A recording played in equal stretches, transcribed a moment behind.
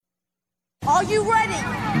Are you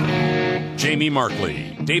ready? Jamie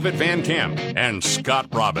Markley, David Van Camp, and Scott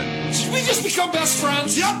Robbins. We just become best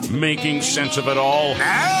friends. Yep. Making sense of it all.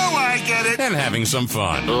 Now I get it. And having some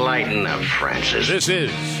fun. Lighten up, Francis. This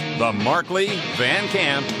is the Markley, Van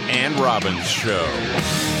Camp, and Robbins Show.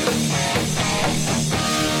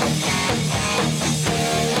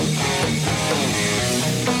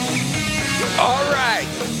 All right,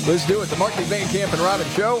 let's do it. The Markley, Van Camp, and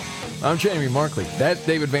Robbins Show. I'm Jamie Markley. That's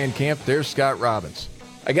David Van Camp. There's Scott Robbins.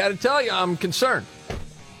 I got to tell you, I'm concerned.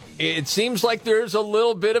 It seems like there's a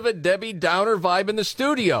little bit of a Debbie Downer vibe in the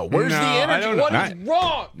studio. Where's the energy? What is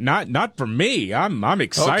wrong? Not for me. I'm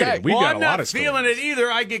excited. Okay. We've got a lot of stories. I'm not feeling it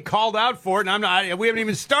either. I get called out for it, and we haven't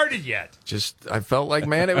even started yet. I felt like,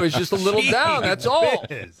 man, it was just a little down. That's all.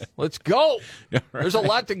 Let's go. There's a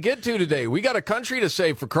lot to get to today. We got a country to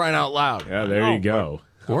save, for crying out loud. Yeah, there you go.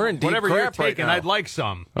 We're in deep Whatever crap you're taking, right now. I'd like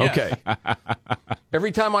some. Okay.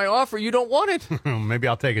 Every time I offer, you don't want it. Maybe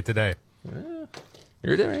I'll take it today.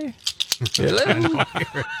 You're there. Hello.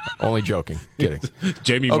 Only joking. Kidding.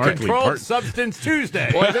 Jamie Markley. Controlled Substance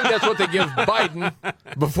Tuesday. Well, I think that's what they give Biden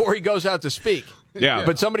before he goes out to speak. Yeah.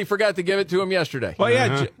 But somebody forgot to give it to him yesterday. Well,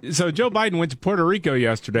 yeah. So Joe Biden went to Puerto Rico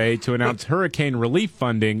yesterday to announce hurricane relief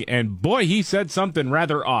funding, and boy, he said something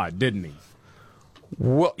rather odd, didn't he?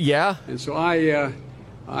 Well, yeah. And so I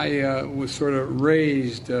was sort of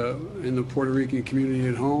raised in the Puerto Rican community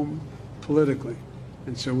at home politically.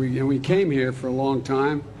 And so we came here for a long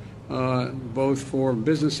time, both for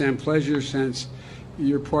business and pleasure, since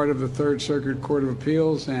you're part of the Third Circuit Court of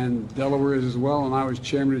Appeals and Delaware is as well, and I was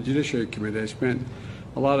chairman of the Judiciary Committee. I spent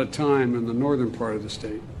a lot of time in the northern part of the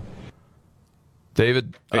state.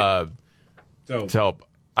 David, help.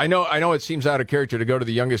 I know it seems out of character to go to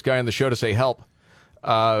the youngest guy on the show to say help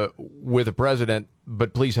with the president,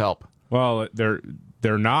 but please help. Well, they're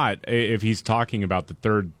not. If he's talking about the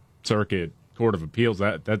Third Circuit Court of Appeals,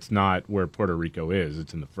 that's not where Puerto Rico is.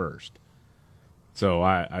 It's in the first. So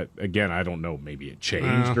I don't know. Maybe it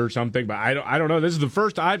changed or something, but I don't know. This is the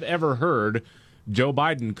first I've ever heard Joe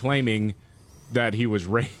Biden claiming that he was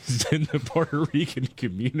raised in the Puerto Rican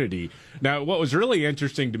community. Now, what was really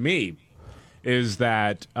interesting to me is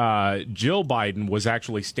that Jill Biden was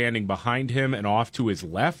actually standing behind him and off to his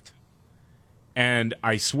left. And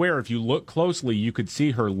I swear, if you look closely, you could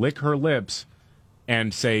see her lick her lips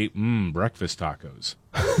and say, breakfast tacos,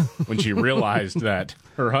 when she realized that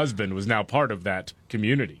her husband was now part of that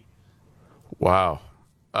community. Wow.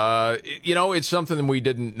 It's something we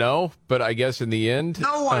didn't know, but I guess in the end...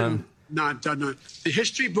 No one... The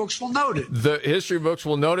history books will note it. The history books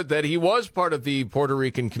will note it that he was part of the Puerto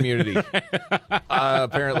Rican community,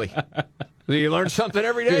 apparently. You learn something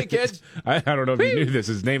every day, kids. I don't know if you knew this.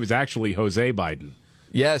 His name is actually Jose Biden.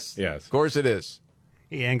 Yes. Of course it is.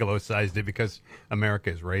 He anglicized it because America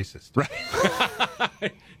is racist.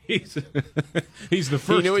 Right. He's the first.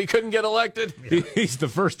 He knew he couldn't get elected. He's the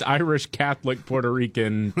first Irish Catholic Puerto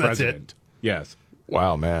Rican president. That's it. Yes.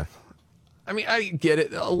 Wow, man. I mean, I get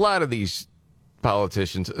it. A lot of these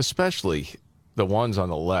politicians, especially the ones on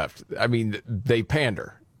the left, I mean, they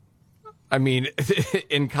pander. I mean,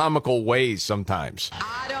 in comical ways sometimes.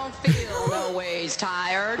 I don't feel no ways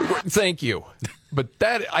tired. Thank you. But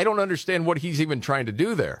I don't understand what he's even trying to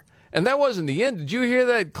do there. And that wasn't the end. Did you hear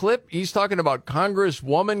that clip? He's talking about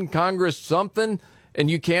Congresswoman, Congress something,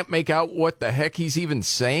 and you can't make out what the heck he's even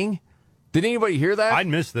saying? Did anybody hear that? I'd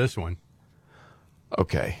miss this one.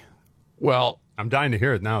 Okay. Well, I'm dying to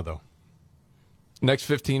hear it now, though. Next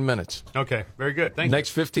 15 minutes. Okay, very good. Thank you. Next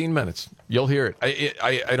 15 minutes. You'll hear it.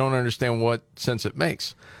 I don't understand what sense it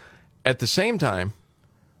makes. At the same time,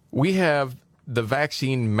 we have the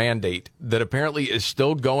vaccine mandate that apparently is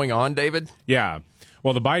still going on, David? Yeah.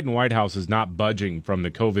 Well, the Biden White House is not budging from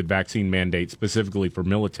the COVID vaccine mandate specifically for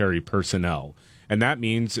military personnel. And that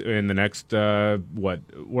means in the next, what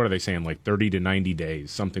are they saying, like 30 to 90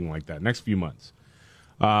 days, something like that, next few months.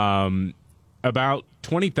 About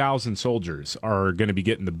 20,000 soldiers are going to be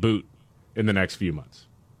getting the boot in the next few months.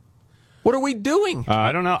 What are we doing?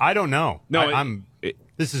 I don't know. No,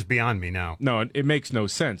 this is beyond me now. No, it makes no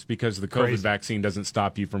sense because the COVID vaccine doesn't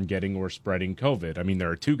stop you from getting or spreading COVID. I mean,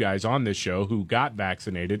 there are two guys on this show who got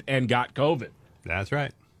vaccinated and got COVID. That's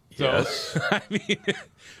right. So, yes. I mean,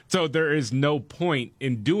 so there is no point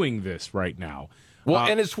in doing this right now. Well,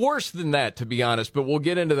 and it's worse than that, to be honest, but we'll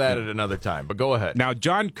get into that at another time. But go ahead. Now,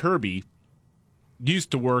 John Kirby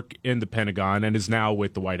used to work in the Pentagon and is now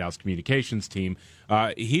with the White House communications team.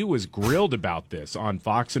 He was grilled about this on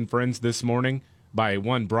Fox and Friends this morning by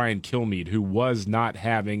one Brian Kilmeade, who was not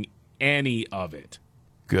having any of it.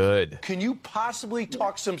 Good. Can you possibly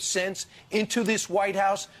talk some sense into this White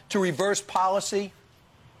House to reverse policy?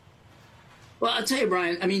 Well, I'll tell you,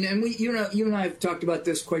 Brian. I mean, and you and I have talked about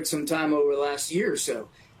this quite some time over the last year or so.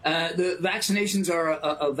 The vaccinations are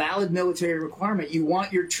a valid military requirement. You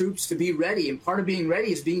want your troops to be ready, and part of being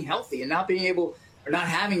ready is being healthy and not being able or not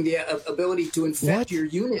having the ability to infect your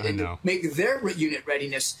unit and to make their unit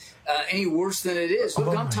readiness any worse than it is.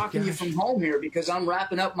 Look, I'm talking to you from home here because I'm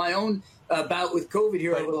wrapping up my own bout with COVID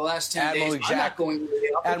here over the last 10 days. I'm not going to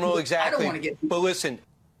the office. Admiral, exactly. I don't want to get. But listen,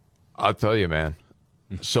 I'll tell you, man.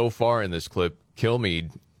 So far in this clip,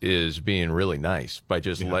 Kilmeade is being really nice by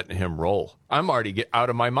just letting him roll. I'm already out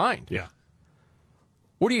of my mind. Yeah.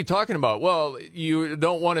 What are you talking about? Well, you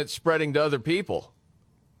don't want it spreading to other people.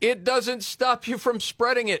 It doesn't stop you from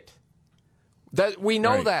spreading it. That we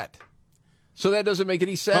know that. So that doesn't make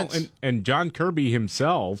any sense. Oh, and John Kirby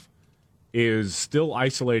himself is still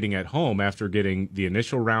isolating at home after getting the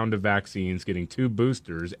initial round of vaccines, getting 2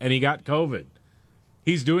 boosters, and he got COVID.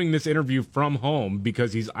 He's doing this interview from home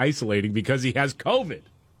because he's isolating because he has COVID.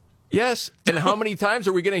 Yes, and how many times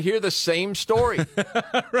are we going to hear the same story?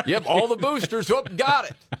 Yep, all the boosters, got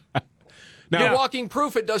it. Now, walking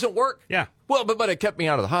proof it doesn't work. Yeah. Well, but it kept me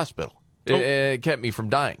out of the hospital. It kept me from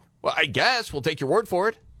dying. Well, I guess we'll take your word for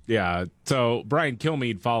it. Yeah, so Brian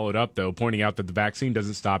Kilmeade followed up, though, pointing out that the vaccine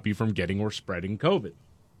doesn't stop you from getting or spreading COVID.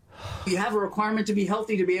 You have a requirement to be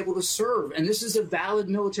healthy to be able to serve, and this is a valid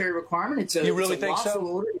military requirement. It's a, you really it's a think lawful so?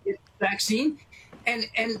 order to get the vaccine. And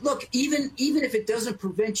look, even if it doesn't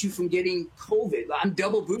prevent you from getting COVID, I'm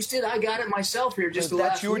double boosted. I got it myself here just the last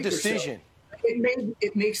That's your week or so. decision.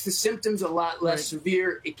 It makes the symptoms a lot less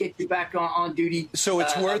severe. It gets you back on duty. So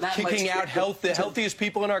it's worth kicking out the healthiest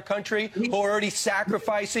people in our country who are already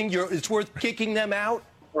sacrificing. It's worth kicking them out?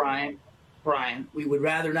 Brian, we would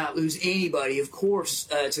rather not lose anybody, of course,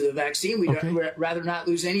 to the vaccine. We'd rather not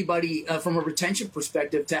lose anybody from a retention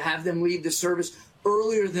perspective to have them leave the service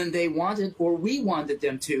earlier than they wanted or we wanted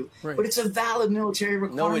them to. Right. But it's a valid military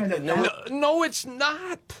requirement. No, it's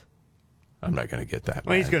not. I'm not going to get that.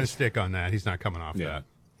 Well, he's going to stick on that. He's not coming off that.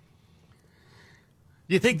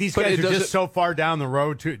 You think these guys are just so far down the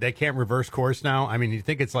road too? They can't reverse course now. I mean, you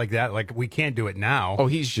think it's like that? Like we can't do it now? Oh,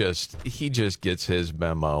 he just gets his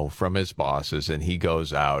memo from his bosses and he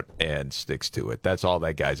goes out and sticks to it. That's all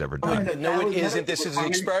that guy's ever done. No, it isn't. This is an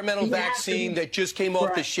experimental vaccine that just came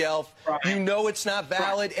off the shelf. You know it's not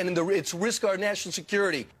valid, and it's risk our national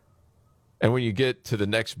security. And when you get to the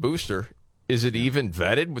next booster, is it even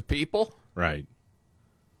vetted with people? Right.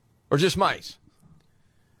 Or just mice?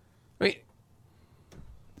 I mean,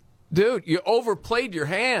 dude, you overplayed your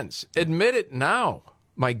hands. Admit it now.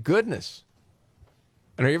 My goodness.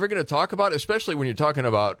 And are you ever going to talk about it, especially when you're talking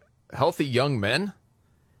about healthy young men?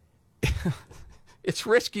 It's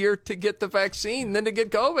riskier to get the vaccine than to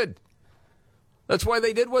get COVID. That's why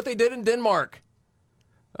they did what they did in Denmark.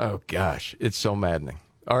 Oh, gosh. It's so maddening.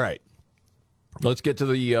 All right. Let's get to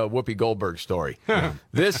the Whoopi Goldberg story.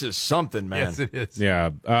 This is something, man. Yes, it is.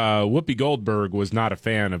 Yeah. Whoopi Goldberg was not a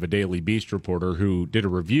fan of a Daily Beast reporter who did a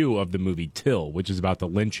review of the movie Till, which is about the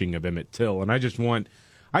lynching of Emmett Till. And I just want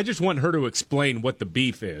her to explain what the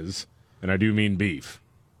beef is, and I do mean beef,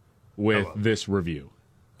 with this review.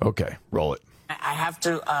 Okay, roll it. I have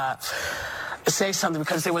to say something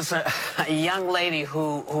because there was a young lady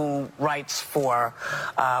who writes for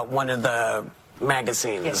one of the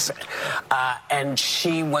magazines, and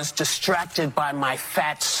she was distracted by my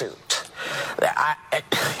fat suit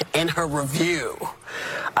in her review.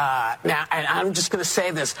 Now, and I'm just going to say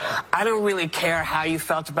this. I don't really care how you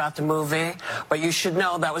felt about the movie, but you should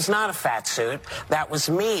know that was not a fat suit. That was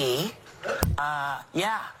me.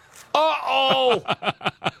 Yeah. Uh-oh!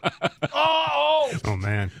 Uh-oh! Oh,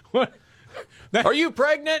 man. What? Are you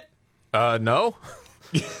pregnant? No.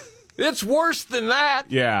 It's worse than that.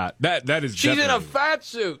 Yeah, that is. She's in a fat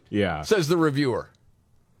suit. Yeah, says the reviewer.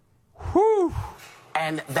 Whew.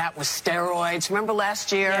 And that was steroids. Remember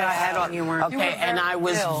last year? Yeah, I had on you weren't. Okay, and I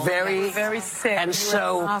was very sick. And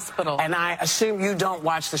so, in the hospital. And I assume you don't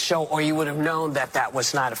watch the show, or you would have known that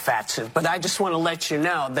was not a fat suit. But I just want to let you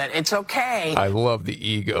know that it's okay. I love the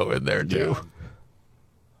ego in there too. Yeah.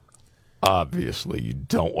 Obviously, you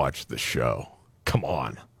don't watch the show. Come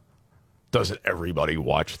on. Doesn't everybody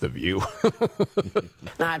watch The View?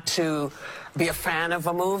 Not to be a fan of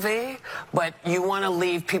a movie, but you want to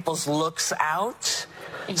leave people's looks out.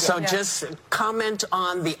 So just comment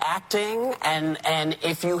on the acting, and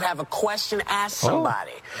if you have a question, ask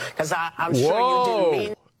somebody. Because I'm sure you didn't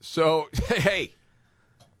mean... So, hey,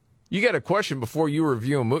 you got a question before you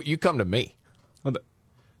review a movie, you come to me. Well,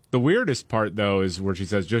 the weirdest part, though, is where she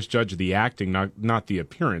says, just judge the acting, not the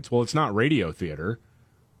appearance. Well, it's not radio theater.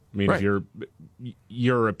 I mean, if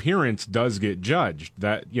your appearance does get judged,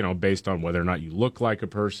 that, you know, based on whether or not you look like a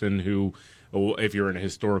person who, if you're in a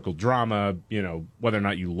historical drama, you know, whether or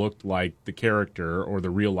not you looked like the character or the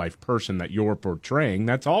real life person that you're portraying,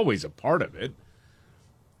 that's always a part of it.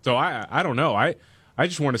 So I don't know. I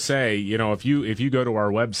just want to say, you know, if you go to our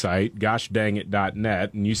website,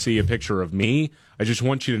 goshdangit.net, and you see a picture of me, I just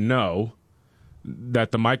want you to know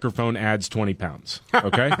that the microphone adds 20 pounds.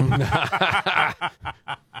 Okay?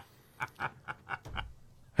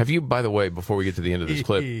 Have you, by the way, before we get to the end of this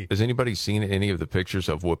clip, has anybody seen any of the pictures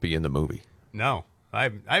of Whoopi in the movie? No. I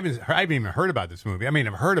haven't even heard about this movie. I mean,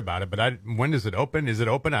 I've heard about it, but when does it open? Is it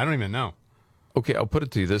open? I don't even know. Okay, I'll put it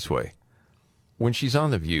to you this way. When she's on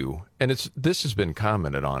The View, and this has been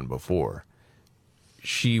commented on before,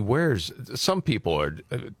 she wears, some people are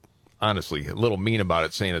honestly a little mean about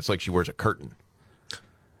it, saying it's like she wears a curtain.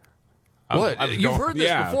 What? You've heard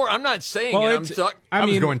this before. I'm not saying it. I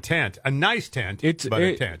was going tent. A nice tent, a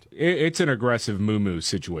tent. It's an aggressive moo-moo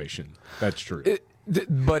situation. That's true.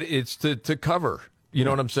 But it's to cover. You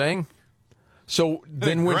know what I'm saying? So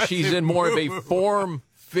then when she's in more of a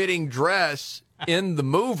form-fitting dress in the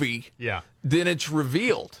movie, then it's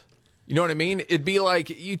revealed. You know what I mean? It'd be like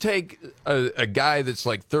you take a guy that's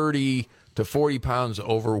like 30 to 40 pounds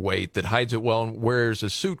overweight that hides it well and wears a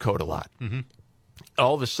suit coat a lot. Mm-hmm.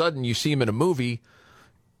 All of a sudden, you see him in a movie,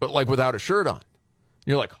 but like without a shirt on.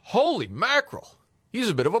 You're like, holy mackerel, he's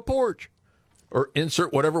a bit of a porch. Or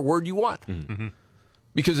insert whatever word you want. Mm-hmm.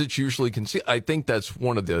 Because it's usually concealed. I think that's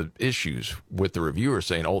one of the issues with the reviewer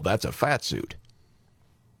saying, oh, that's a fat suit.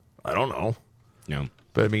 I don't know. Yeah.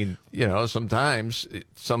 But I mean, you know, sometimes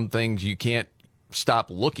some things you can't stop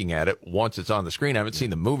looking at it once it's on the screen. I haven't seen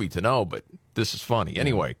the movie to know, but this is funny.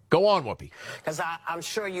 Anyway, go on, Whoopi. Because I'm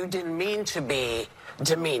sure you didn't mean to be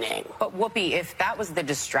demeaning. But Whoopi, if that was the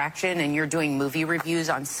distraction and you're doing movie reviews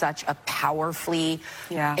on such a powerfully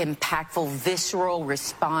impactful, visceral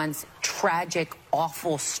response, tragic,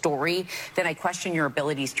 awful story, then I question your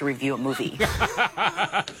abilities to review a movie.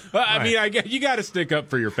 I mean, I guess you got to stick up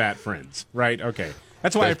for your fat friends, right? Okay.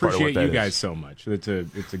 That's why I appreciate you guys so much. It's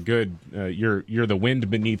a good. You're the wind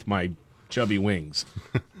beneath my chubby wings.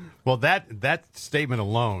 Well, that statement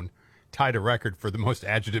alone tied a record for the most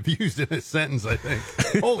adjective used in a sentence, I think.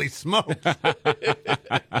 Holy smokes.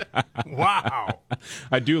 Wow.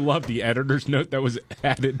 I do love the editor's note that was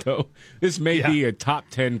added, though. This may be a top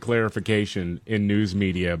 10 clarification in news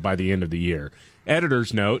media by the end of the year.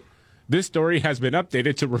 Editor's note, this story has been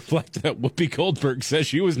updated to reflect that Whoopi Goldberg says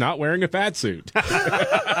she was not wearing a fat suit.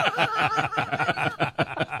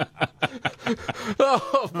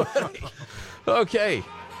 Oh, buddy. Okay.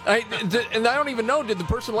 And I don't even know, did the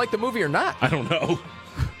person like the movie or not? I don't know.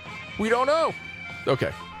 We don't know.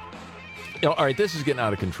 Okay. All right, this is getting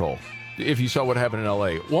out of control. If you saw what happened in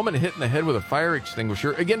L.A. Woman hit in the head with a fire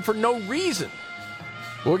extinguisher, again, for no reason.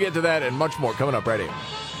 We'll get to that and much more coming up right here.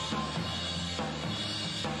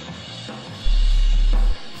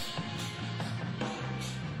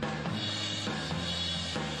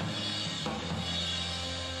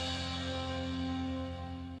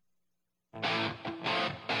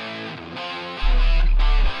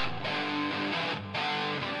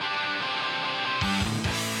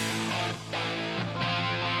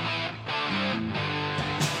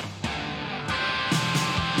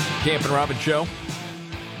 Camp and Robbins Show.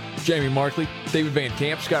 Jamie Markley, David Van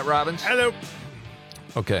Camp, Scott Robbins. Hello.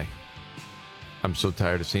 Okay. I'm so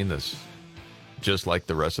tired of seeing this. Just like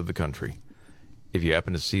the rest of the country. If you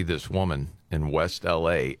happen to see this woman in West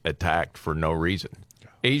L.A. attacked for no reason.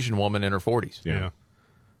 Asian woman in her 40s. Yeah.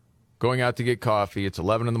 Going out to get coffee. It's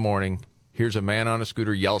 11 in the morning. Here's a man on a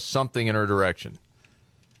scooter yell something in her direction.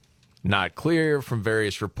 Not clear from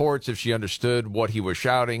various reports if she understood what he was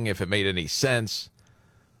shouting, if it made any sense.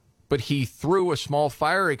 But he threw a small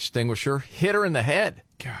fire extinguisher, hit her in the head.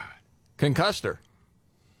 God. Concussed her.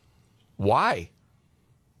 Why?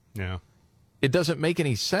 Yeah. It doesn't make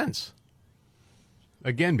any sense.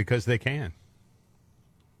 Again, because they can.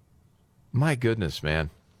 My goodness, man.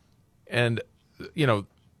 And, you know,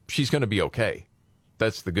 she's going to be okay.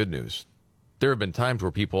 That's the good news. There have been times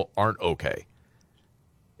where people aren't okay.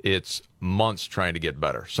 It's months trying to get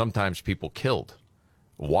better. Sometimes people killed.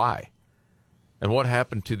 Why? And what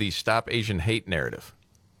happened to the Stop Asian Hate narrative?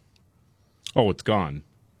 Oh, it's gone.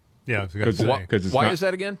 Yeah, I was going to say. Why is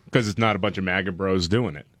that again? Because it's not a bunch of MAGA bros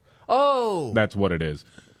doing it. Oh. That's what it is.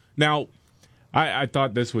 Now, I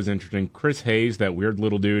thought this was interesting. Chris Hayes, that weird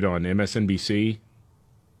little dude on MSNBC.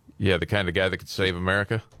 Yeah, the kind of guy that could save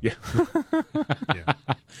America. Yeah.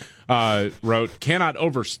 wrote, cannot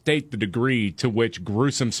overstate the degree to which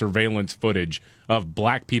gruesome surveillance footage of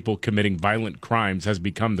black people committing violent crimes has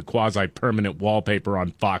become the quasi-permanent wallpaper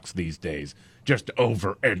on Fox these days. Just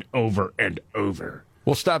over and over and over.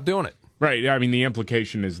 Well, stop doing it. Right. I mean, the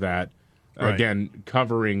implication is that, again,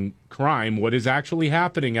 covering crime, what is actually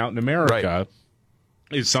happening out in America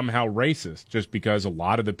is somehow racist, just because a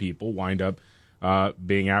lot of the people wind up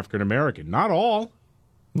being African American. Not all.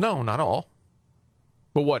 No, not all.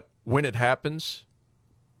 But what, when it happens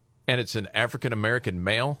and it's an African American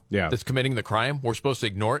male that's committing the crime, we're supposed to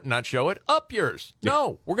ignore it and not show it? Up yours. Yeah.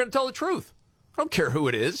 No, we're going to tell the truth. I don't care who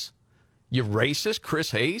it is. You racist,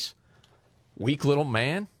 Chris Hayes, weak little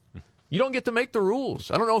man. You don't get to make the rules.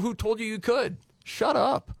 I don't know who told you you could. Shut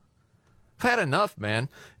up. I've had enough, man.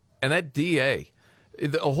 And that DA,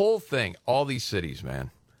 the whole thing, all these cities,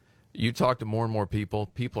 man, you talk to more and more people,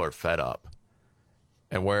 people are fed up.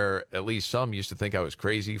 And where at least some used to think I was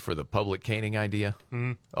crazy for the public caning idea,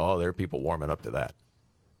 oh, there are people warming up to that.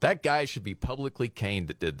 That guy should be publicly caned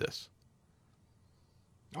that did this.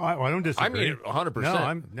 Oh, I don't disagree. I mean,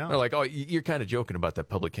 100%. No. They're like, oh, you're kind of joking about that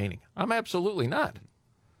public caning. I'm absolutely not.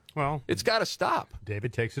 Well, it's got to stop.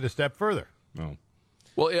 David takes it a step further. Oh.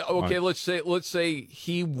 Well, okay, let's say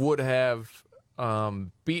he would have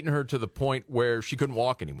beaten her to the point where she couldn't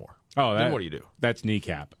walk anymore. Oh, then what do you do? That's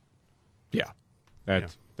kneecap. Yeah.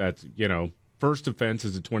 That's first offense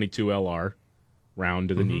is a 22 LR round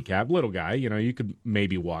to the kneecap. Little guy, you could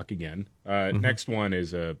maybe walk again. Next one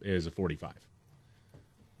is a 45.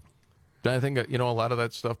 I think a lot of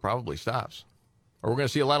that stuff probably stops, or we're going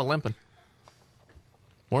to see a lot of limping.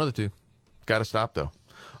 One of the two. Got to stop though.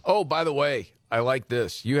 Oh, by the way, I like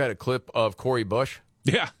this. You had a clip of Cori Bush.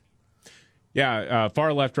 Yeah,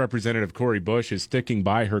 far left Representative Cori Bush is sticking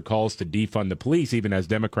by her calls to defund the police, even as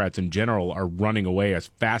Democrats in general are running away as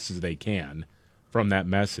fast as they can from that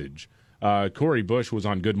message. Cori Bush was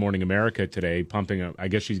on Good Morning America today, pumping up. I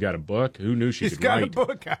guess she's got a book. Who knew she could write? She's got a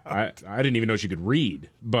book out. I didn't even know she could read.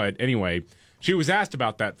 But anyway, she was asked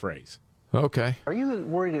about that phrase. Okay. Are you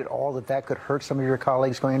worried at all that could hurt some of your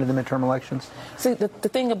colleagues going into the midterm elections? See, the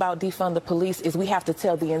thing about defund the police is we have to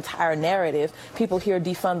tell the entire narrative. People hear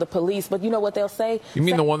defund the police, but you know what they'll say? You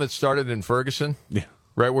mean the one that started in Ferguson? Yeah.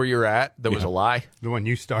 Right where you're at? That was a lie? The one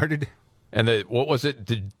you started? And what was it?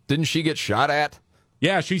 Didn't she get shot at?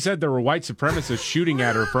 Yeah, she said there were white supremacists shooting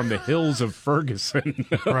at her from the hills of Ferguson.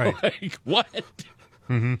 Right. Like, what?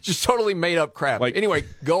 Just totally made up crap. Anyway,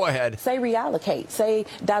 go ahead. Say reallocate, say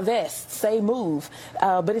divest, say move,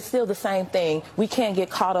 but it's still the same thing. We can't get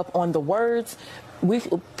caught up on the words.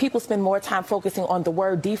 People spend more time focusing on the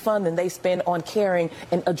word defund than they spend on caring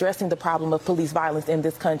and addressing the problem of police violence in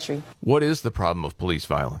this country. What is the problem of police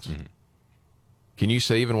violence? Can you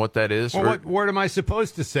say even what that is? Well, what word am I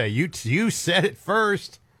supposed to say? You said it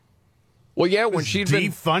first. Well, yeah, when she'd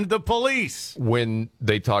defund the police. When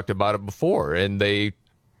they talked about it before, and they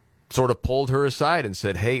sort of pulled her aside and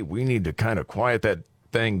said, hey, we need to kind of quiet that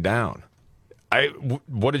thing down.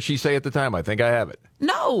 What did she say at the time? I think I have it.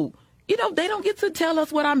 No. They don't get to tell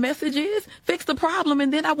us what our message is. Fix the problem,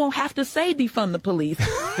 and then I won't have to say defund the police.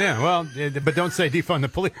 Yeah, well, but don't say defund the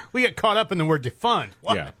police. We get caught up in the word defund.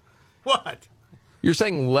 What? Yeah. What? You're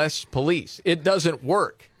saying less police. It doesn't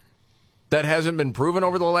work. That hasn't been proven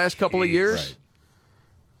over the last couple of years.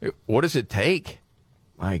 Right. What does it take?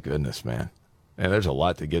 My goodness, man. And there's a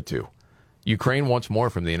lot to get to. Ukraine wants more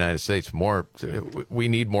from the United States. More. We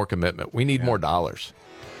need more commitment. We need more dollars.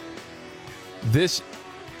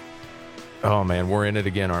 Oh, man, we're in it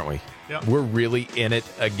again, aren't we? Yep. We're really in it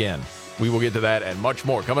again. We will get to that and much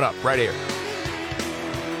more coming up right here.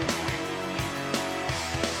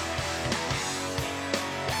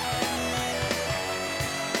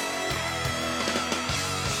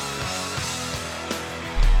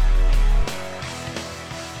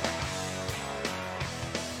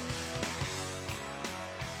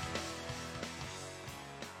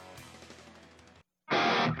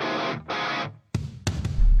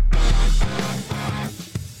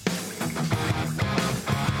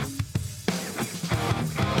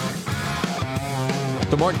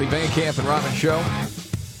 The Markley, Van Camp, and Robbins Show.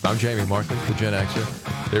 I'm Jamie Markley, the Gen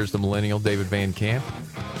Xer. There's the millennial, David Van Camp.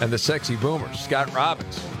 And the sexy boomer, Scott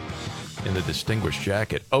Robbins, in the distinguished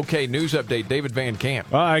jacket. Okay, news update, David Van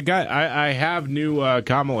Camp. Well, I have new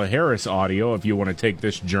Kamala Harris audio if you want to take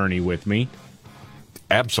this journey with me.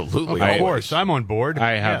 Absolutely. Of course, I'm on board.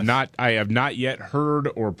 I have not yet heard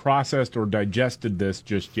or processed or digested this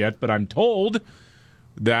just yet, but I'm told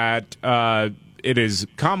that it is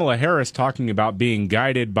Kamala Harris talking about being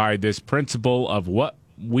guided by this principle of what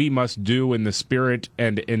we must do in the spirit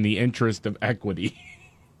and in the interest of equity.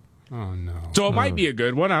 Oh, no. So it might be a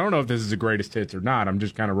good one. I don't know if this is the greatest hits or not. I'm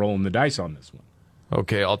just kind of rolling the dice on this one.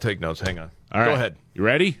 Okay, I'll take notes. Hang on. All right. Go ahead. You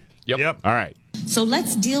ready? Yep. All right. So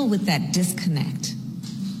let's deal with that disconnect,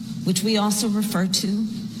 which we also refer to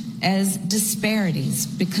as disparities,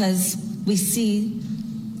 because we see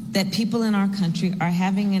that people in our country are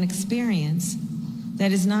having an experience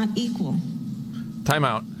that is not equal. Time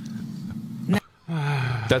out.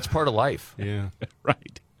 That's part of life. Yeah.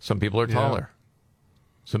 Right. Some people are taller.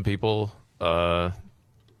 Some people have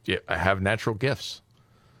natural gifts.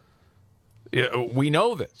 Yeah, we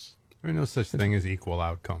know this. There's no such thing as equal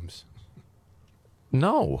outcomes.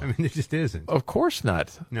 No. I mean, there just isn't. Of course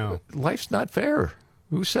not. No. Life's not fair.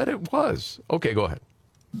 Who said it was? Okay, go ahead.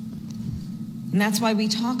 And that's why we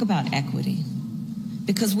talk about equity,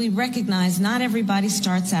 because we recognize not everybody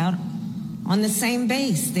starts out on the same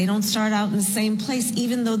base. They don't start out in the same place,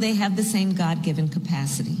 even though they have the same God-given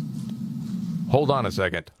capacity. Hold on a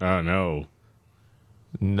second. Oh, no.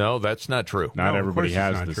 No, that's not true. Not No, of everybody course it's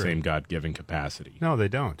has not the true. same God-given capacity. No, they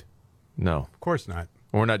don't. No. Of course not.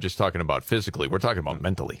 We're not just talking about physically. We're talking about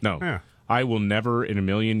mentally. No. Yeah. I will never in a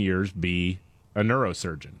million years be a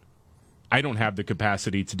neurosurgeon. I don't have the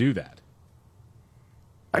capacity to do that.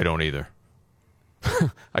 I don't either.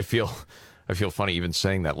 I feel funny even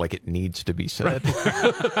saying that, like it needs to be said.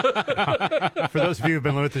 For those of you who've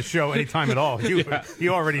been with the show anytime at all, you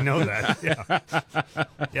already know that. Yeah.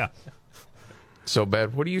 Yeah. So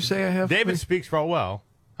bad. What do you say I have? David speaks real well.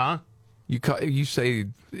 Huh? You say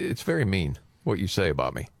it's very mean what you say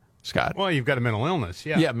about me, Scott. Well, you've got a mental illness.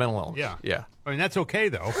 Yeah. Yeah, mental illness. Yeah. Yeah. I mean, that's okay,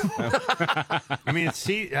 though. I mean,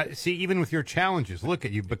 see, even with your challenges, look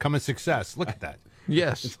at you've become a success. Look at that.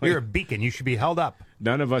 Yes. You're a beacon. You should be held up.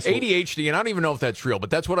 None of us ADHD, and I don't even know if that's real,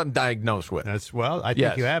 but that's what I'm diagnosed with. That's I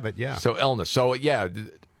think you have it. Yeah. So illness. So yeah,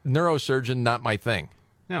 neurosurgeon, not my thing.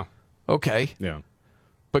 No. Okay. Yeah.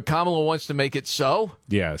 But Kamala wants to make it so.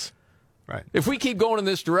 Yes. Right. If we keep going in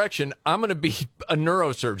this direction, I'm going to be a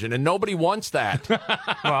neurosurgeon, and nobody wants that.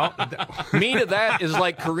 Well, me to that is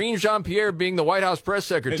like Karine Jean-Pierre being the White House press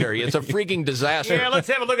secretary. It's a freaking disaster. yeah, let's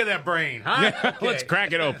have a look at that brain, huh? Yeah, Okay. let's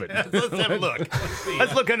crack it open. Let's have a look.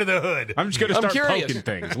 Let's look under the hood. I'm just going to I'm start curious. poking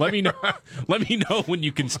things. Let me know. Let me know when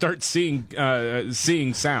you can start seeing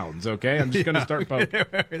sounds. Okay, I'm just going to start poking.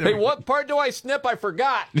 Hey, what part do I snip? I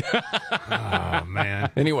forgot. Oh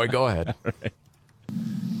man. Anyway, go ahead.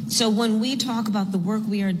 So when we talk about the work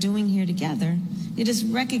we are doing here together, it is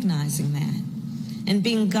recognizing that and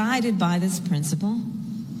being guided by this principle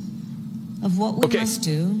of what we must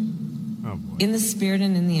do in the spirit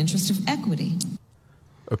and in the interest of equity.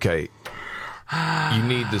 Okay. You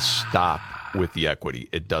need to stop with the equity.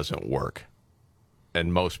 It doesn't work.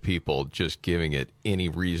 And most people just giving it any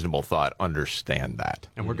reasonable thought understand that.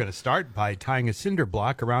 And we're going to start by tying a cinder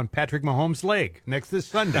block around Patrick Mahomes' leg this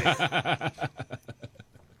Sunday.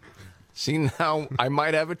 See, now I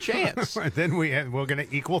might have a chance. Then we're going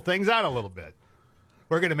to equal things out a little bit.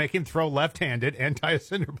 We're going to make him throw left-handed and tie a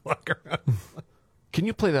cinder block around. Can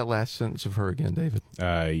you play that last sentence of her again, David?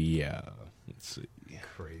 Yeah. Let's see.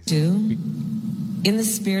 Crazy. Do in the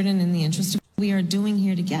spirit and in the interest of what we are doing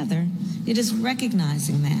here together, it is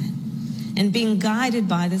recognizing that and being guided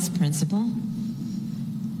by this principle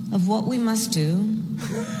of what we must do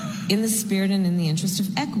in the spirit and in the interest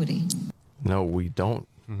of equity. No, we don't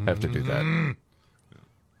have to do that.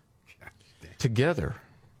 Together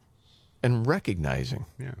and recognizing.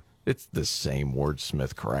 Yeah. It's the same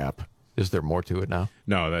wordsmith crap. Is there more to it now?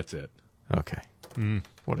 No, that's it. Okay.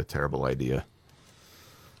 What a terrible idea.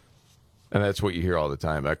 And that's what you hear all the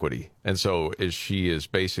time, equity. And so she is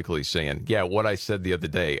basically saying, yeah, what I said the other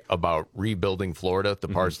day about rebuilding Florida, the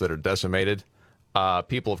parts that are decimated,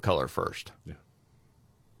 people of color first. Yeah.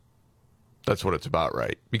 That's what it's about,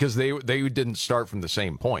 right? Because they didn't start from the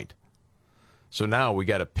same point. So now we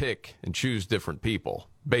got to pick and choose different people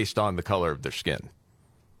based on the color of their skin.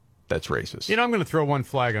 That's racist. You know, I'm going to throw one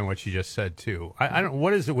flag on what you just said, too. I don't.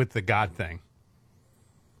 What is it with the God thing?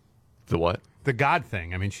 The what? The God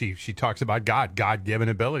thing. I mean, she talks about God-given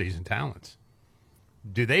abilities and talents.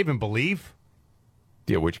 Do they even believe?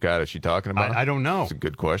 Yeah, which God is she talking about? I don't know. That's a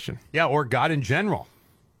good question. Yeah, or God in general.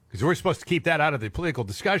 Because we're supposed to keep that out of the political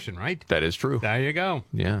discussion, right? That is true. There you go.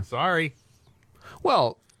 Yeah. Sorry.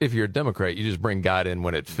 Well, if you're a Democrat, you just bring God in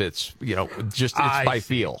when it fits. You know, just it's by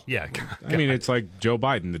feel. Yeah. I mean, it's like Joe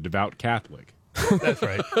Biden, the devout Catholic. That's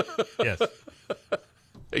right. Yes.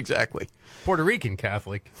 Exactly. Puerto Rican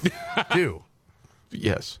Catholic, too.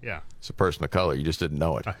 Yes. Yeah. It's a person of color. You just didn't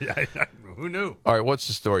know it. Who knew? All right, what's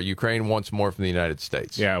the story? Ukraine wants more from the United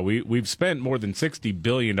States. Yeah, we've spent more than $60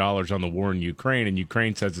 billion on the war in Ukraine, and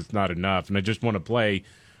Ukraine says it's not enough. And I just want to play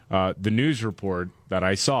The news report that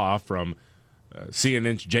I saw from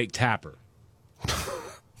CNN's Jake Tapper.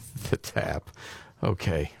 The tap.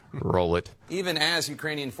 Okay, roll it. Even as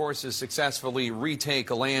Ukrainian forces successfully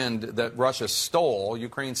retake land that Russia stole,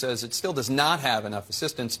 Ukraine says it still does not have enough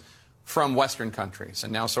assistance from Western countries.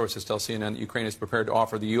 And now sources tell CNN that Ukraine is prepared to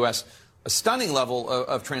offer the U.S. a stunning level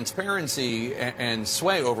of transparency and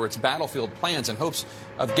sway over its battlefield plans in hopes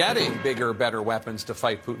of getting bigger, better weapons to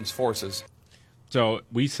fight Putin's forces. So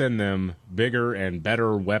we send them bigger and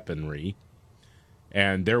better weaponry,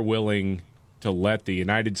 and they're willing to let the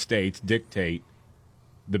United States dictate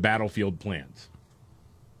the battlefield plans.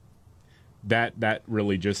 That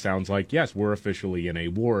really just sounds like, yes, we're officially in a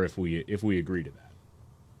war if we agree to that.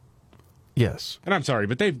 Yes. And I'm sorry,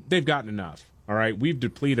 but they've gotten enough. All right, we've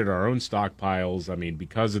depleted our own stockpiles. I mean,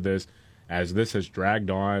 because of this, as this has dragged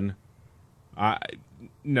on,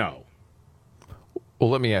 no. Well,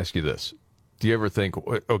 let me ask you this. Do you ever think,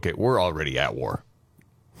 okay, we're already at war,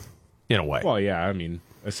 in a way? Well, yeah, I mean,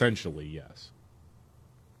 essentially, yes.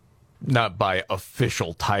 Not by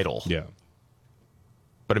official title. Yeah.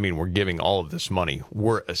 But, I mean, we're giving all of this money.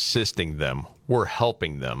 We're assisting them. We're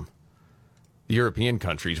helping them. The European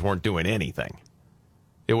countries weren't doing anything.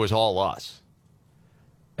 It was all us.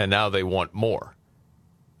 And now they want more.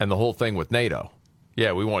 And the whole thing with NATO,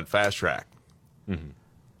 yeah, we want fast track. Mm-hmm.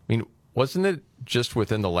 I mean, wasn't it just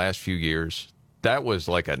within the last few years? That was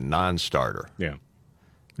like a non-starter. Yeah.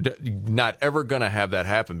 Not ever going to have that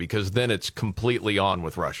happen, because then it's completely on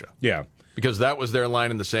with Russia. Yeah. Because that was their line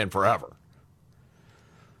in the sand forever.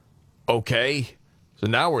 Okay. So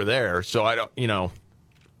now we're there. So I don't,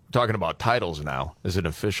 talking about titles now as an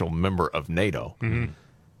official member of NATO. Mm-hmm.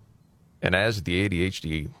 And as the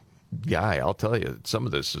ADHD guy, I'll tell you, some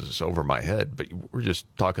of this is over my head, but we're just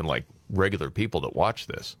talking like regular people that watch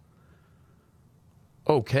this.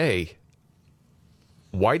 Okay.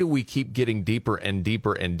 Why do we keep getting deeper and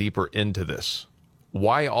deeper and deeper into this?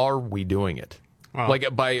 Why are we doing it? Well,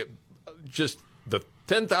 like by just the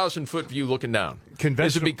 10,000-foot view looking down.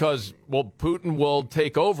 Is it because, Putin will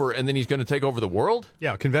take over and then he's going to take over the world?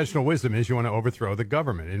 Yeah, conventional wisdom is you want to overthrow the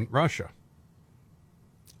government in Russia.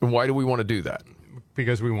 And why do we want to do that?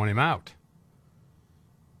 Because we want him out.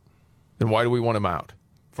 And why do we want him out?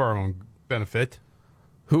 For our own benefit.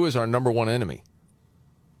 Who is our number one enemy?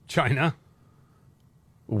 China.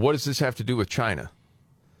 What does this have to do with China?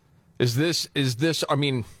 Is this, I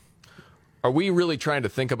mean, are we really trying to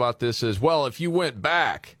think about this as, well, if you went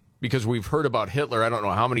back, because we've heard about Hitler, I don't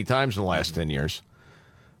know how many times in the last 10 years,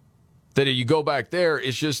 that if you go back there,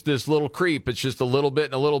 it's just this little creep. It's just a little bit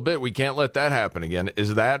and a little bit. We can't let that happen again.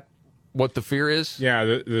 Is that what the fear is? Yeah,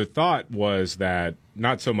 the thought was that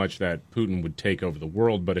not so much that Putin would take over the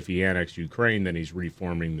world, but if he annexed Ukraine, then he's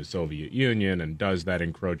reforming the Soviet Union, and does that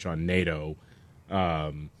encroach on NATO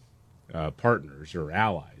partners or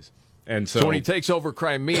allies? And so when he takes over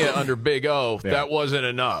Crimea under Big O, that wasn't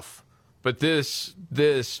enough. But this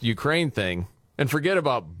Ukraine thing, and forget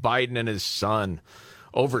about Biden and his son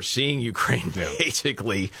overseeing Ukraine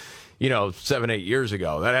basically, 7-8 years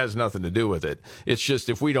ago. That has nothing to do with it. It's just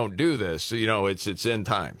if we don't do this, it's end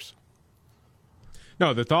times.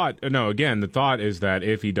 No, the thought is that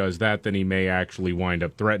if he does that, then he may actually wind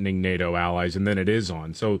up threatening NATO allies, and then it is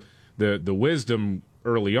on. So the wisdom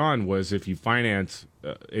early on was if you finance,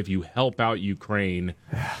 if you help out Ukraine,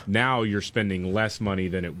 now you're spending less money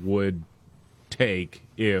than it would take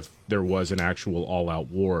if there was an actual all-out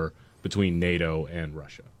war between NATO and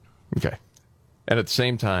Russia. Okay. And at the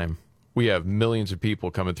same time, we have millions of people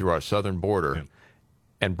coming through our southern border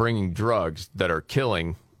and bringing drugs that are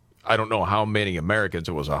killing, I don't know how many Americans.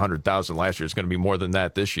 It was 100,000 last year. It's going to be more than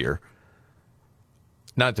that this year.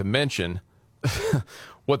 Not to mention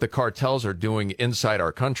what the cartels are doing inside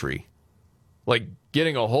our country. Like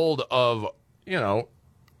getting a hold of,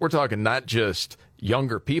 we're talking not just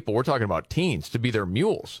younger people. We're talking about teens to be their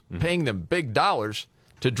mules, paying them big dollars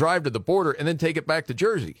to drive to the border and then take it back to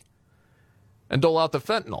Jersey and dole out the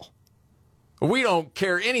fentanyl. We don't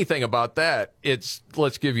care anything about that. It's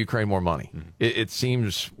let's give Ukraine more money. It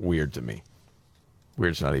seems weird to me.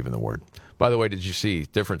 Weird's not even the word. By the way, did you see,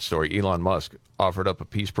 different story, Elon Musk offered up a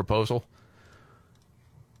peace proposal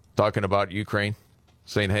talking about Ukraine,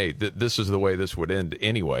 saying, hey, this is the way this would end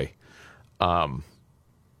anyway. And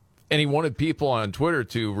he wanted people on Twitter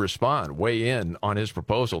to respond, weigh in on his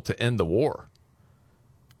proposal to end the war.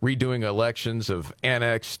 Redoing elections of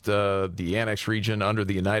the annexed region under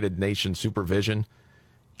the United Nations supervision,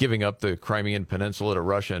 giving up the Crimean Peninsula to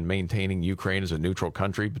Russia and maintaining Ukraine as a neutral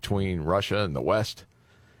country between Russia and the West.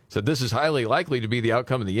 Said this is highly likely to be the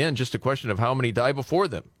outcome in the end, just a question of how many die before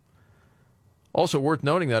them. Also worth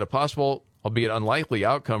noting that a possible albeit unlikely,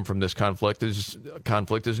 outcome from this conflict is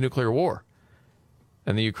nuclear war.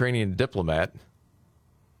 And the Ukrainian diplomat,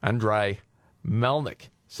 Andrei Melnik,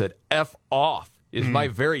 said, F off is my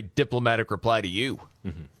very diplomatic reply to you.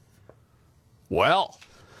 Mm-hmm. Well,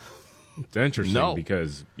 it's interesting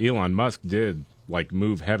because Elon Musk did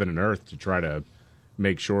move heaven and earth to try to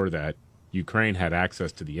make sure that Ukraine had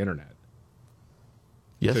access to the internet.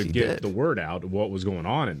 Yes, to he get did. the word out of what was going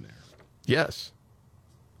on in there. Yes.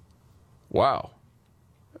 Wow.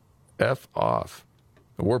 F off.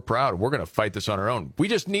 We're proud. We're going to fight this on our own. We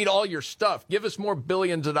just need all your stuff. Give us more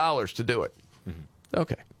billions of dollars to do it. Mm-hmm.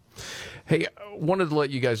 Okay. Hey, I wanted to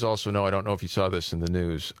let you guys also know, I don't know if you saw this in the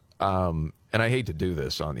news, and I hate to do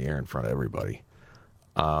this on the air in front of everybody,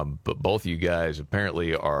 but both of you guys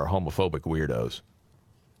apparently are homophobic weirdos.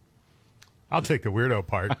 I'll take the weirdo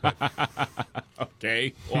part.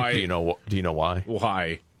 Okay. Why? Do you know why?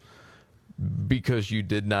 Why? Because you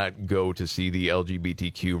did not go to see the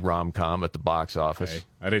LGBTQ rom-com at the box office. Okay.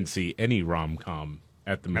 I didn't see any rom-com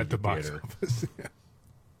at the movie theater. Box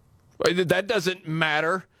office. That doesn't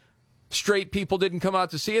matter. Straight people didn't come out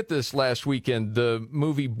to see it this last weekend. The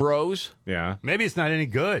movie Bros. Yeah. Maybe it's not any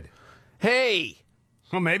good. Hey!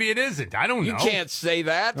 Well, maybe it isn't. I don't know. You can't say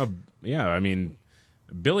that. Yeah, I mean,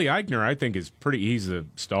 Billy Eichner, I think, he's a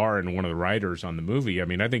star and one of the writers on the movie. I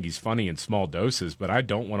mean, I think he's funny in small doses, but I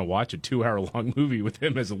don't want to watch a 2-hour-long movie with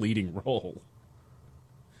him as a leading role.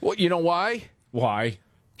 Well, you know why? Why?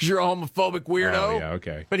 Because you're a homophobic weirdo. Oh, yeah,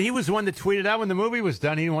 okay. But he was the one that tweeted out when the movie was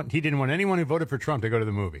done. He didn't want anyone who voted for Trump to go to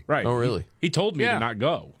the movie. Right. Oh, really? He told me to not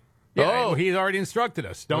go. Yeah, oh. He's already instructed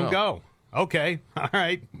us. Don't go. Okay. All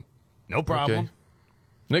right. No problem. Okay.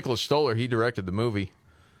 Nicholas Stoller, he directed the movie.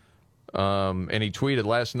 And he tweeted,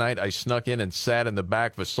 last night I snuck in and sat in the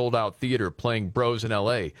back of a sold-out theater playing Bros in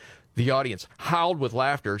L.A. The audience howled with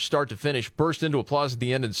laughter, start to finish, burst into applause at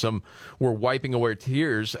the end, and some were wiping away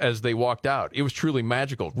tears as they walked out. It was truly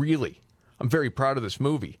magical, really. I'm very proud of this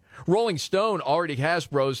movie. Rolling Stone already has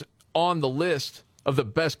Bros on the list of the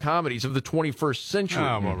best comedies of the 21st century.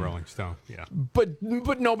 Oh, well, Rolling Stone, yeah. But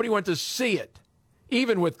nobody went to see it,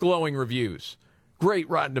 even with glowing reviews. Great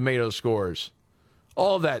Rotten Tomatoes scores.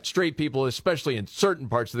 All of that. Straight people, especially in certain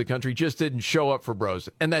parts of the country, just didn't show up for Bros.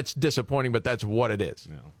 And that's disappointing, but that's what it is.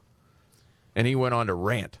 Yeah. And he went on to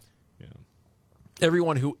rant. Yeah.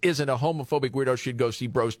 Everyone who isn't a homophobic weirdo should go see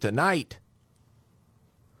Bros tonight.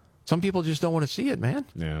 Some people just don't want to see it, man.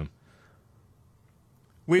 Yeah.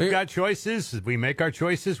 We've got choices. We make our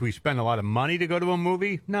choices. We spend a lot of money to go to a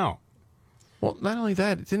movie. No. Well, not only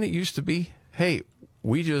that, didn't it used to be, hey,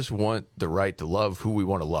 we just want the right to love who we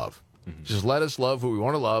want to love. Mm-hmm. Just let us love who we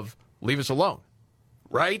want to love. Leave us alone.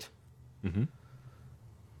 Right? Mm-hmm.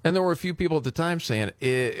 And there were a few people at the time saying,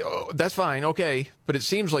 that's fine, okay, but it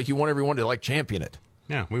seems like you want everyone to, champion it.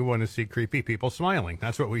 Yeah, we want to see creepy people smiling.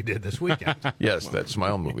 That's what we did this weekend. Yes, that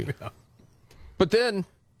Smile movie. Yeah. But then,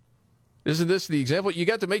 isn't this the example? You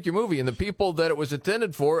got to make your movie, and the people that it was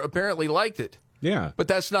intended for apparently liked it. Yeah. But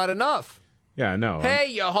that's not enough. Yeah, no. Hey,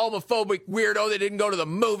 you homophobic weirdo that didn't go to the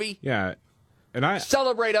movie. Yeah. And I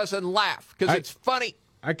celebrate us and laugh, because it's funny.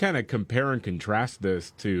 I kind of compare and contrast this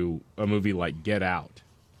to a movie like Get Out,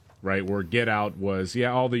 right? Where Get Out was,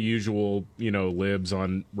 all the usual, libs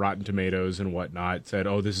on Rotten Tomatoes and whatnot said,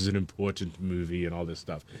 oh, this is an important movie and all this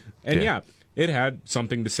stuff. And it had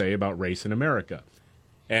something to say about race in America.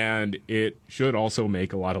 And it should also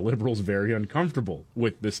make a lot of liberals very uncomfortable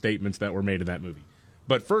with the statements that were made in that movie.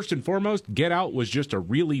 But first and foremost, Get Out was just a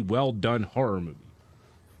really well-done horror movie.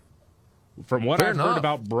 From what I've heard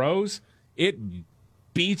about Bros, it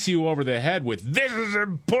beats you over the head with, this is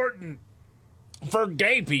important for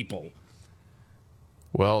gay people.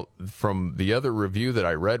 Well, from the other review that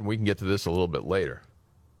I read, and we can get to this a little bit later,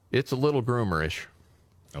 it's a little groomerish.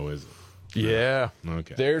 Oh, is it? Yeah.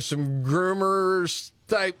 Okay. There's some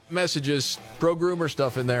groomers-type messages, pro-groomer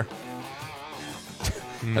stuff in there.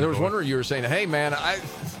 And there was one where you were saying, hey, man,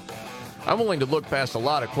 I'm willing to look past a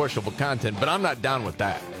lot of questionable content, but I'm not down with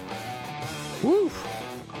that. Woo.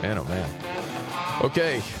 Man, oh, man.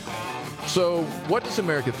 Okay. So what does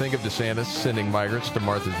America think of DeSantis sending migrants to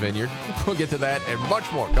Martha's Vineyard? We'll get to that and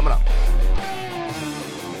much more coming up.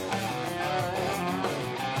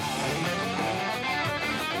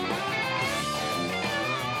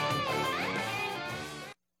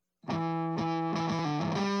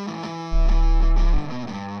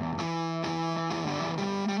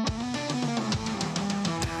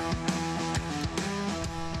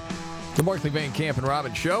 The Markley, Van Camp, and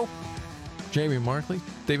Robbins Show. Jamie Markley,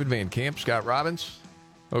 David Van Camp, Scott Robbins.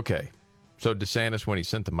 Okay. So DeSantis, when he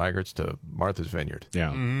sent the migrants to Martha's Vineyard.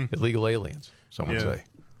 Yeah. Illegal aliens, some would say.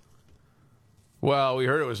 Well, we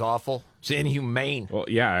heard it was awful. It's inhumane. Well,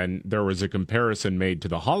 yeah, and there was a comparison made to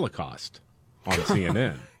the Holocaust on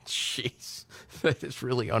CNN. Jeez, that is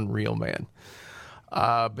really unreal, man.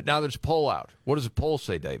 But now there's a poll out. What does the poll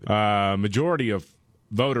say, David? Majority of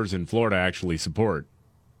voters in Florida actually support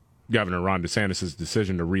Governor Ron DeSantis'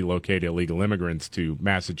 decision to relocate illegal immigrants to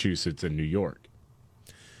Massachusetts and New York.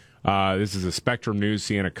 This is a Spectrum News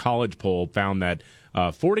Siena College poll found that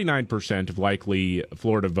 49% of likely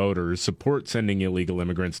Florida voters support sending illegal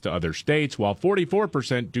immigrants to other states, while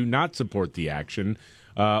 44% do not support the action.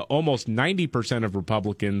 Almost 90% of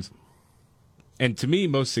Republicans, and to me,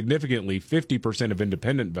 most significantly, 50% of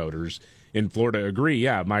independent voters in Florida agree,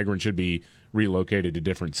 yeah, migrants should be relocated to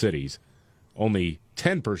different cities. Only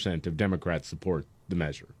 10% of Democrats support the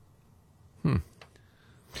measure.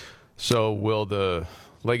 So will the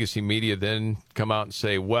legacy media then come out and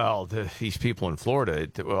say, well, these people in Florida,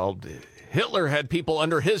 Hitler had people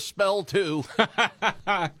under his spell, too.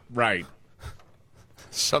 Right.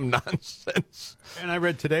 Some nonsense. And I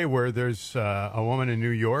read today where there's a woman in New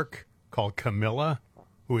York called Camilla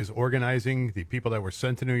who is organizing the people that were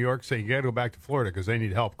sent to New York, saying you got to go back to Florida because they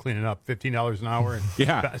need help cleaning up, $15 an hour. And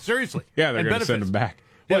yeah. Seriously. Yeah, they're going to send them back.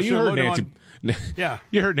 Well, you heard Nancy.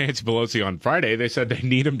 You heard Nancy Pelosi on Friday. They said they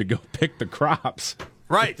need them to go pick the crops.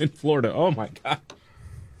 Right. In Florida. Oh, my God.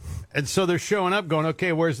 And so they're showing up going,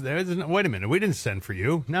 okay, wait a minute. We didn't send for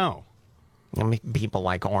you. No. People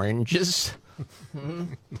like oranges.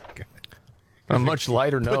 On a much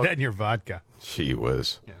lighter note. Put that in your vodka. She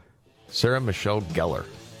was. Yeah. Sarah Michelle Gellar.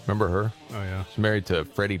 Remember her? Oh, yeah. She's married to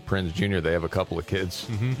Freddie Prinze Jr. They have a couple of kids.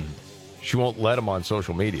 Mm-hmm. She won't let him on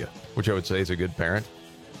social media, which I would say is a good parent.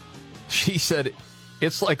 She said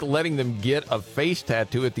it's like letting them get a face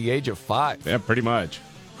tattoo at the age of 5. Yeah, pretty much.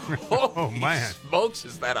 Oh, man. Smokes,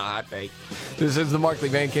 is that a hot take? This is the Markley,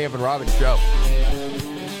 Van Camp, and Robbins Show.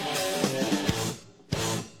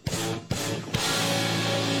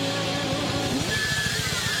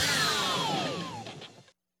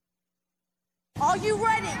 Are you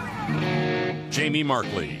ready? Jamie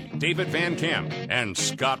Markley, David Van Camp, and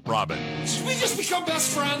Scott Robbins. Did we just become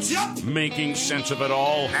best friends? Yep. Making sense of it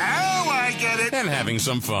all. Now I get it. And having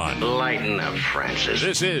some fun. Lighten up, Francis.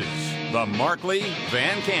 This is the Markley,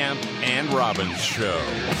 Van Camp, and Robbins Show.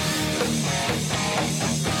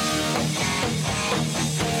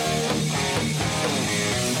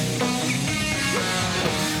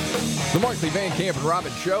 The Markley, Van Camp, and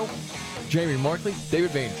Robbins Show. Jamie Markley,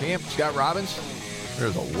 David Van Camp, Scott Robbins.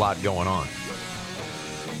 There's a lot going on.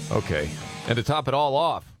 Okay. And to top it all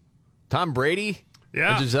off, Tom Brady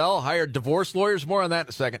and Giselle hired divorce lawyers. More on that in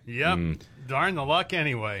a second. Yep. Darn the luck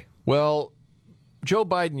anyway. Well, Joe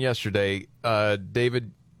Biden yesterday,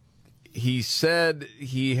 David, he said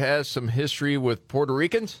he has some history with Puerto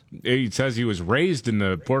Ricans. He says he was raised in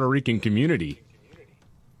the Puerto Rican community.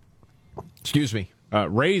 Excuse me?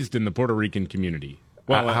 Raised in the Puerto Rican community.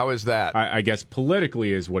 Well, how is that? I guess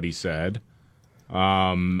politically is what he said.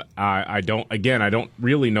 I don't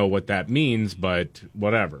really know what that means, but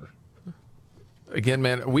whatever. Again,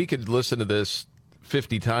 man, we could listen to this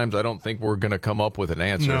 50 times. I don't think we're going to come up with an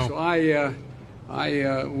answer. No. So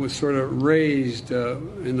I was sort of raised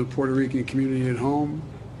in the Puerto Rican community at home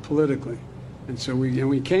politically. And so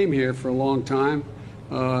we came here for a long time,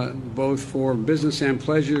 both for business and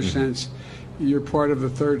pleasure, since you're part of the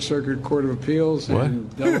Third Circuit Court of Appeals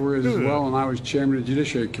and Delaware as well, and I was chairman of the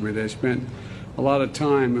Judiciary Committee. I spent a lot of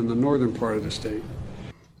time in the northern part of the state.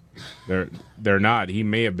 They're not. He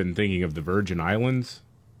may have been thinking of the Virgin Islands.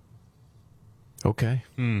 Okay.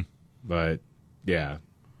 But, yeah.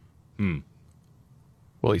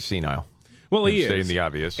 Well, he's senile. Well, he is. Stating the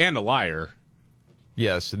obvious. And a liar.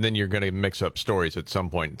 Yes, and then you're going to mix up stories at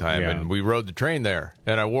some point in time. Yeah. And we rode the train there,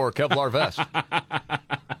 and I wore a Kevlar vest.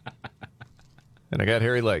 And I got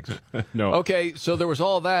hairy legs. No. Okay, so there was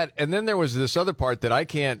all that, and then there was this other part that I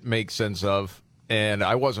can't make sense of, and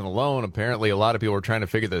I wasn't alone. Apparently, a lot of people were trying to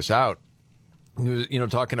figure this out.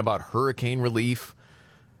 Talking about hurricane relief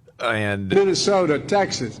and Minnesota,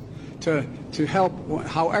 Texas, to help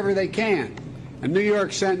however they can. And New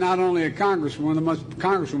York sent not only a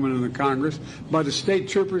congresswoman in the Congress, but the state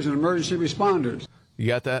troopers and emergency responders. You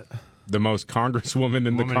got that? The most congresswoman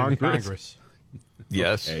in the Congress.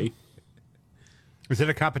 Yes. Okay. Is it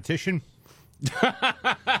a competition?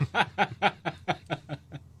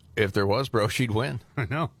 If there was, bro, she'd win. I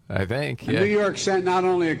know. I think. Yeah. New York sent not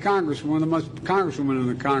only a congresswoman, the congresswoman in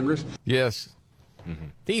the Congress. Yes. Mm-hmm.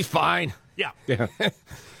 He's fine. Yeah.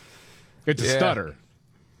 It's a stutter.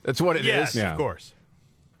 That's what it is. Yes, of course.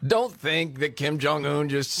 Don't think that Kim Jong-un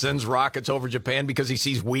just sends rockets over Japan because he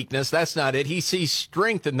sees weakness. That's not it. He sees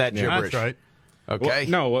strength in that gibberish. That's right. Okay.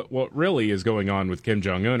 What really is going on with Kim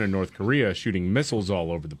Jong-un in North Korea shooting missiles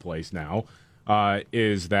all over the place now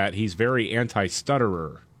is that he's very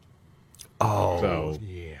anti-stutterer. Oh, so,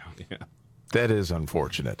 yeah. That is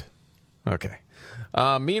unfortunate. Okay.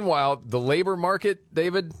 Meanwhile, the labor market,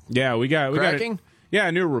 David? Yeah, we got cracking?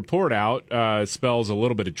 A new report out spells a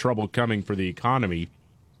little bit of trouble coming for the economy.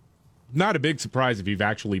 Not a big surprise if you've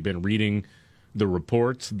actually been reading the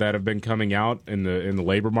reports that have been coming out in the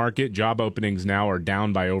labor market. Job openings now are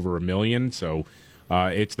down by over 1 million, so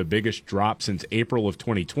it's the biggest drop since April of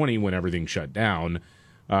 2020 when everything shut down,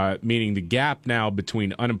 meaning the gap now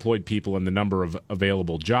between unemployed people and the number of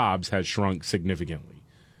available jobs has shrunk significantly,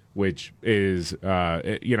 which is,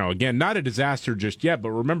 again, not a disaster just yet,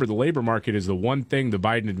 but remember the labor market is the one thing the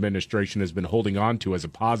Biden administration has been holding on to as a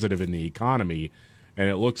positive in the economy, and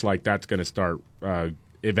it looks like that's going to start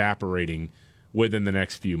evaporating within the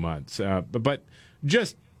next few months. But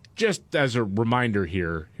just as a reminder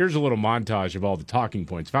here's a little montage of all the talking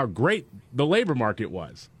points of how great the labor market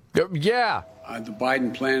was. Yeah. The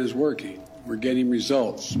Biden plan is working. We're getting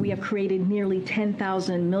results. We have created nearly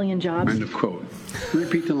 10,000 million jobs. End of quote.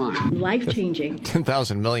 Repeat the line. Life-changing.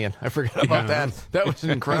 10,000 million. I forgot about that. That was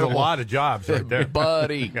incredible. There's a lot of jobs right there.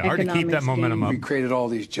 Buddy. Yeah, hard to keep that momentum up. We created all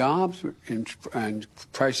these jobs, and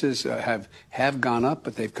prices have gone up,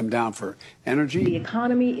 but they've come down for energy. The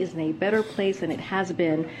economy is in a better place than it has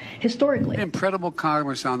been historically. Incredible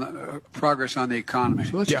progress on the economy.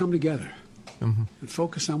 So let's come together and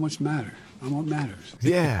focus on what matters.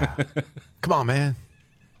 Yeah. Come on, man.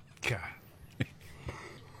 God.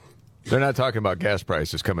 They're not talking about gas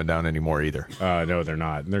prices coming down anymore either. No, they're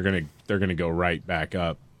not. And they're gonna go right back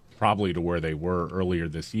up, probably to where they were earlier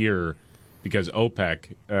this year, because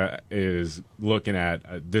OPEC is looking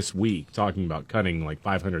at this week talking about cutting like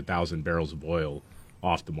 500,000 barrels of oil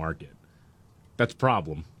off the market. That's a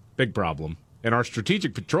problem, big problem. And our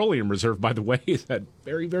strategic petroleum reserve, by the way, is at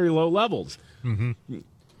very, very low levels. Mm-hmm.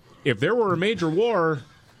 If there were a major war,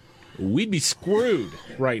 we'd be screwed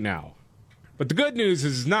right now. But the good news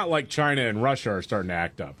is it's not like China and Russia are starting to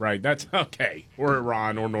act up, right? That's okay. Or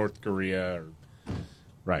Iran or North Korea.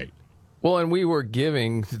 Right. Well, and we were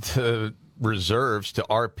giving the reserves to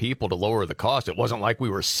our people to lower the cost. It wasn't like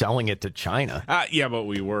we were selling it to China. Yeah, but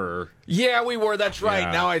we were. Yeah, we were. That's right.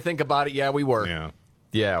 Yeah. Now I think about it. Yeah, we were. Yeah.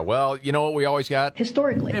 Yeah, well, you know what we always got?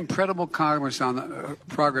 Historically. Incredible progress on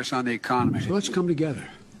the economy. So let's come together.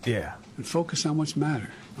 Yeah. And focus on what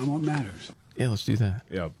matters. Yeah, let's do that.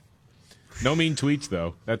 Yep. No mean tweets,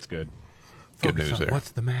 though. That's good. Good news there.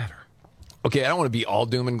 What's the matter? Okay, I don't want to be all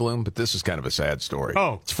doom and gloom, but this is kind of a sad story.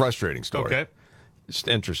 Oh. It's a frustrating story. Okay. It's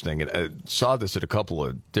interesting. I saw this at a couple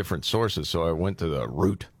of different sources, so I went to the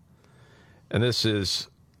root. And this is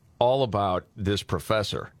all about this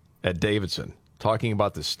professor at Davidson talking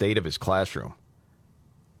about the state of his classroom,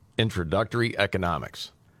 introductory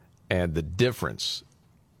economics, and the difference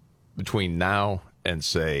between now and,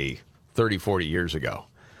 say, 30, 40 years ago.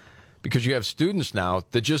 Because you have students now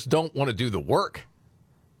that just don't want to do the work.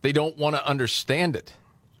 They don't want to understand it.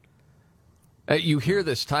 You hear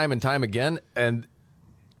this time and time again, and,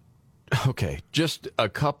 okay, just a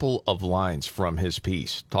couple of lines from his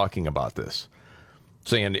piece talking about this,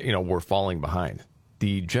 saying, we're falling behind.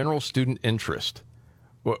 The general student interest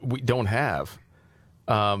we don't have,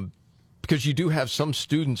 because you do have some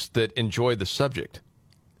students that enjoy the subject,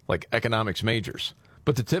 like economics majors.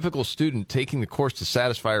 But the typical student taking the course to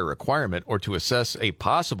satisfy a requirement or to assess a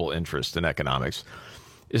possible interest in economics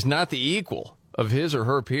is not the equal of his or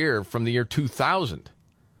her peer from the year 2000,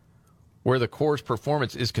 where the course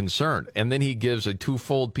performance is concerned. And then he gives a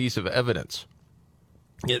twofold piece of evidence.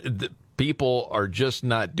 People are just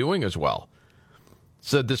not doing as well.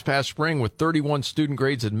 Said this past spring, with 31 student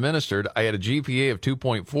grades administered, I had a GPA of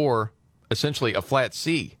 2.4, essentially a flat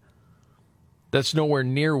C. That's nowhere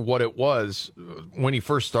near what it was when he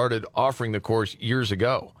first started offering the course years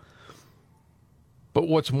ago. But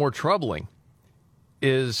what's more troubling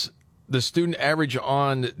is the student average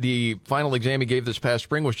on the final exam he gave this past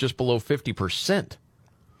spring was just below 50%.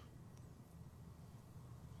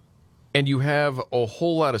 And you have a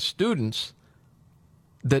whole lot of students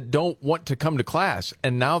that don't want to come to class,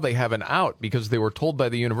 and now they have an out because they were told by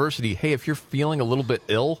the university, hey, if you're feeling a little bit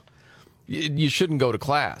ill, you shouldn't go to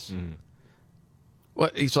class. Mm.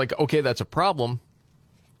 Well, he's like, okay, that's a problem.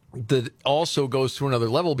 That also goes to another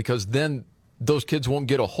level because then those kids won't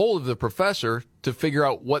get a hold of the professor to figure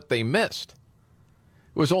out what they missed.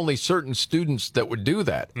 It was only certain students that would do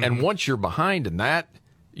that. Mm-hmm. And once you're behind in that,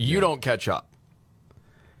 you don't catch up.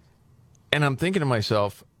 And I'm thinking to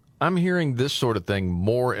myself, I'm hearing this sort of thing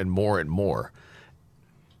more and more and more.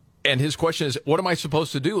 And his question is, what am I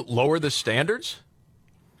supposed to do? Lower the standards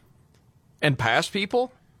and pass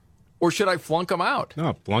people? Or should I flunk them out?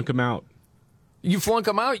 No, flunk them out. You flunk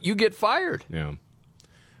them out, you get fired. Yeah.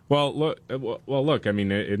 Well, look. I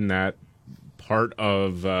mean, in that part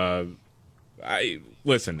of,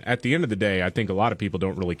 listen. At the end of the day, I think a lot of people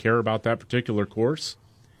don't really care about that particular course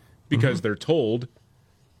because they're told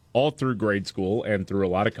all through grade school and through a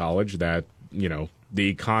lot of college that the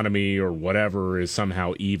economy or whatever is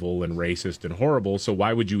somehow evil and racist and horrible. So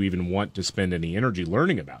why would you even want to spend any energy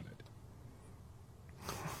learning about it?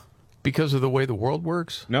 Because of the way the world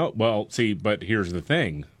works? No, well, see, but here's the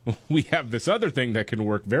thing. We have this other thing that can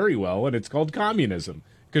work very well, and it's called communism,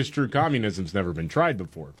 because true communism's never been tried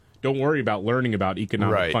before. Don't worry about learning about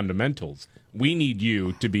economic fundamentals. We need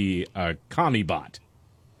you to be a commie bot.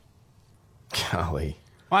 Golly.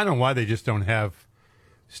 Well, I don't know why they just don't have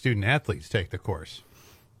student athletes take the course.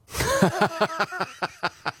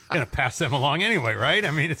 Going to pass them along anyway, right? I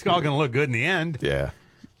mean, it's all going to look good in the end. Yeah.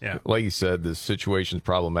 Yeah. Like you said, the situation's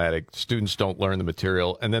problematic. Students don't learn the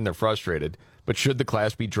material, and then they're frustrated. But should the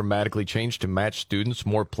class be dramatically changed to match students'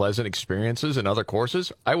 more pleasant experiences in other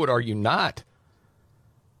courses? I would argue not.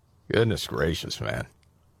 Goodness gracious, man.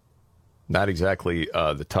 Not exactly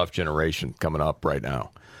the tough generation coming up right now.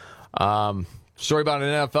 Story about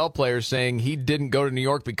an NFL player saying he didn't go to New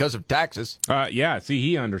York because of taxes. Yeah, see,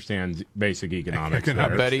 he understands basic economics. I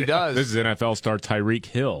bet he does. This is NFL star Tyreek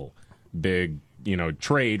Hill. Big,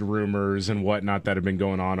 trade rumors and whatnot that have been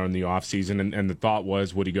going on in the offseason. And the thought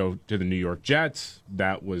was, would he go to the New York Jets?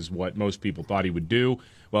 That was what most people thought he would do.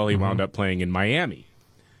 Well, he wound up playing in Miami.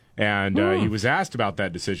 And he was asked about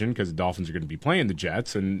that decision because the Dolphins are going to be playing the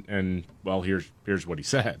Jets. And well, here's what he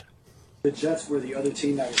said. The Jets were the other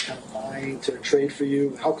team that was kind of vying to trade for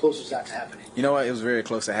you. How close was that to happening? You know what? It was very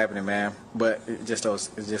close to happening, man. But it's just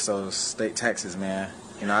those state taxes, man.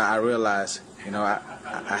 I realized,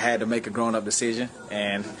 I had to make a grown-up decision.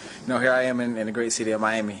 And, here I am in the great city of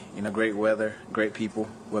Miami. Great weather, great people.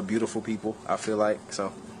 We're beautiful people, I feel like.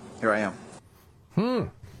 So here I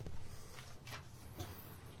am.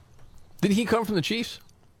 Did he come from the Chiefs?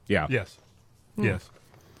 Yeah. Yes. Yes.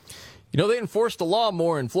 They enforce the law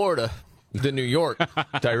more in Florida than New York,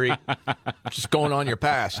 Tyreek. Just going on your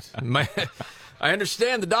past. I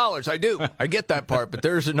understand the dollars. I do. I get that part. But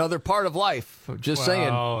there's another part of life. Just saying.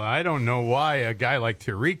 I don't know why a guy like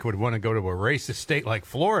Tyreek would want to go to a racist state like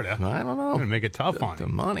Florida. I don't know. And make it tough on him.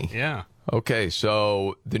 The money. Yeah. Okay,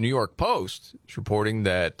 so the New York Post is reporting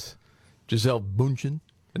that Gisele Bündchen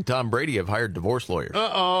and Tom Brady have hired divorce lawyers.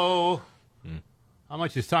 Uh-oh. How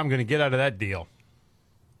much is Tom going to get out of that deal?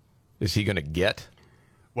 Is he going to get?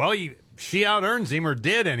 Well, she out-earns him, or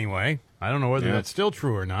did anyway. I don't know whether that's still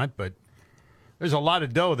true or not, but there's a lot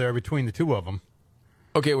of dough there between the two of them.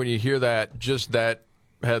 Okay, when you hear that, just that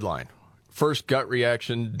headline, first gut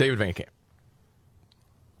reaction, David Van Camp.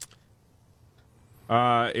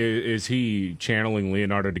 Is he channeling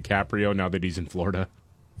Leonardo DiCaprio now that he's in Florida?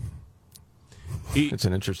 It's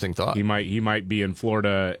an interesting thought. He might be in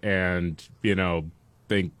Florida and,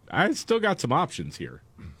 think, I still got some options here.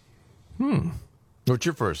 What's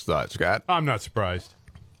your first thought, Scott? I'm not surprised.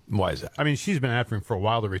 Why is that? I mean, she's been after him for a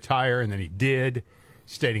while to retire, and then he did,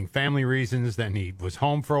 stating family reasons. Then he was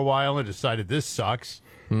home for a while and decided this sucks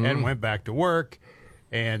and went back to work.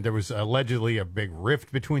 And there was allegedly a big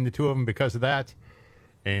rift between the two of them because of that.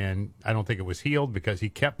 And I don't think it was healed because he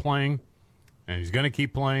kept playing, and he's going to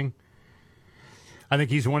keep playing. I think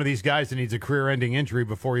he's one of these guys that needs a career-ending injury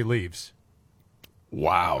before he leaves.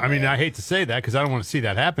 Wow. I mean, I hate to say that because I don't want to see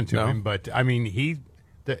that happen to him, but I mean, he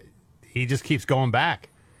just keeps going back.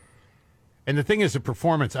 And the thing is, the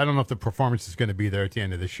performance, I don't know if the performance is going to be there at the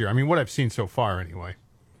end of this year. I mean, what I've seen so far anyway.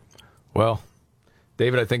 Well,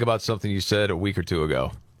 David, I think about something you said a week or two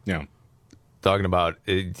ago. Yeah. Talking about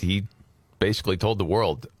he basically told the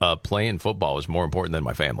world playing football is more important than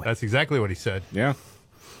my family. That's exactly what he said. Yeah.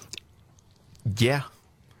 Yeah.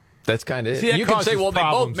 That's kind of it. See, you can say, well, they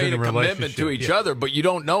both made a commitment relationship to each other, but you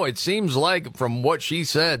don't know. It seems like, from what she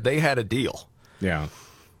said, they had a deal. Yeah.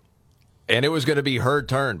 And it was going to be her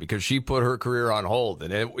turn because she put her career on hold.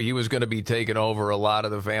 And he was going to be taking over a lot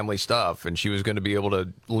of the family stuff, and she was going to be able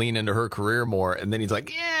to lean into her career more. And then he's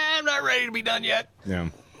like, yeah, I'm not ready to be done yet. Yeah.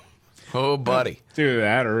 Oh, buddy. To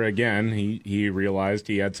that, or again, he realized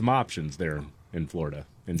he had some options there in Florida.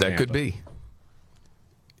 That could be.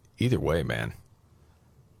 Either way, man.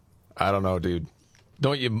 I don't know, dude.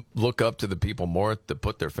 Don't you look up to the people more that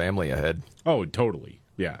put their family ahead? Oh, totally.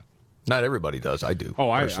 Yeah. Not everybody does. I do,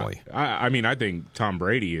 personally. I mean, I think Tom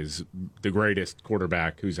Brady is the greatest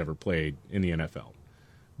quarterback who's ever played in the NFL.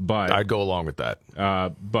 But I'd go along with that.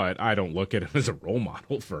 But I don't look at him as a role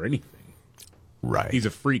model for anything. Right. He's a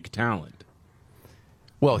freak talent.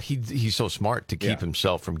 Well, he's so smart to keep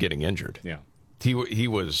himself from getting injured. Yeah. He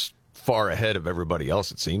was far ahead of everybody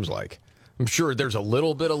else, it seems like. I'm sure there's a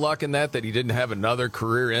little bit of luck in that he didn't have another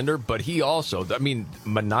career ender, but he also,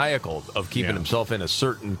 maniacal of keeping himself in a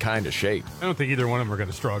certain kind of shape. I don't think either one of them are going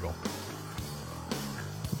to struggle.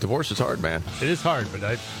 Divorce is hard, man. It is hard,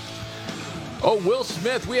 but Oh, Will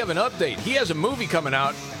Smith, we have an update. He has a movie coming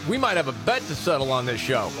out. We might have a bet to settle on this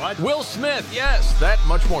show. What? Will Smith, yes. That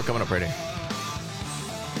much more coming up right here.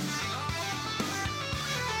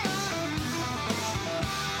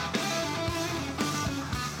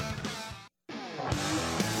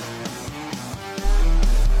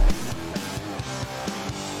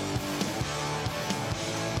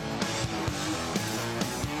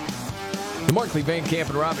 The Markley, Van Camp,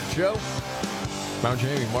 and Robbins Show. Mount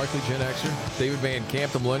Jamie Markley, Gen Xer. David Van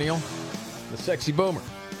Camp, the Millennial. The Sexy Boomer.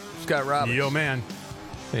 Scott Robbins. Yo, man.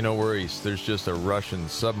 Hey, no worries. There's just a Russian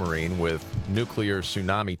submarine with nuclear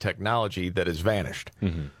tsunami technology that has vanished.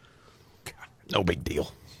 Mm-hmm. No big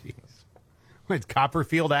deal. Wait,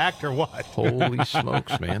 Copperfield Act or what? Holy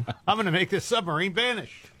smokes, man. I'm going to make this submarine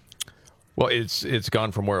vanish. Well, it's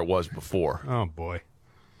gone from where it was before. Oh, boy.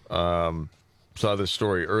 Saw this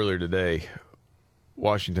story earlier today.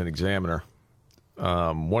 Washington Examiner.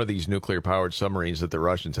 One of these nuclear-powered submarines that the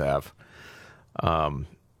Russians have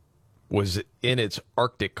was in its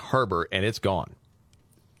Arctic harbor, and it's gone.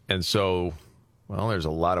 And so, well, there's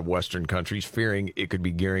a lot of Western countries fearing it could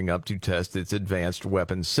be gearing up to test its advanced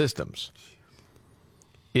weapons systems.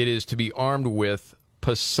 It is to be armed with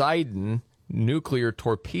Poseidon nuclear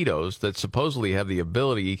torpedoes that supposedly have the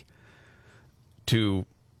ability to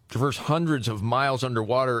traverse hundreds of miles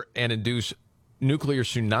underwater and induce nuclear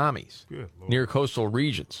tsunamis near coastal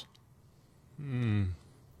regions.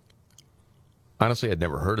 Honestly, I'd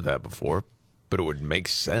never heard of that before, but it would make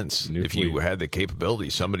sense if you had the capability,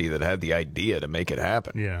 somebody that had the idea to make it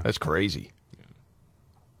happen. Yeah. That's crazy.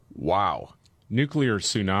 Wow. Nuclear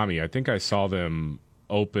tsunami. I think I saw them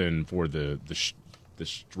open for the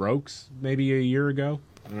Strokes maybe a year ago.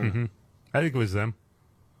 Mm-hmm. I think it was them.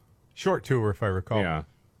 Short tour, if I recall. Yeah.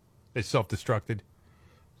 They self-destructed.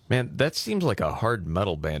 Man, that seems like a hard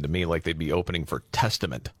metal band to me, like they'd be opening for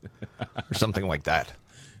Testament or something like that.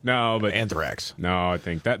 No, but Anthrax. No, I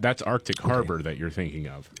think that's Arctic Harbor that you're thinking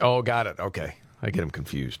of. Oh, got it. Okay. I get them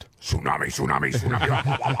confused. Tsunami.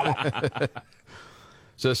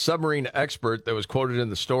 So a submarine expert that was quoted in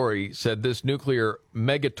the story said this nuclear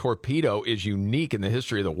mega torpedo is unique in the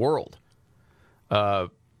history of the world.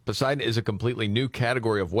 Poseidon is a completely new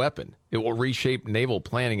category of weapon. It will reshape naval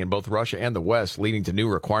planning in both Russia and the West, leading to new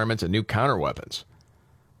requirements and new counterweapons.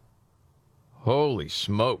 Holy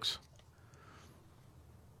smokes.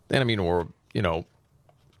 And I mean, we're,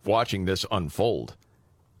 watching this unfold.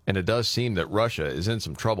 And it does seem that Russia is in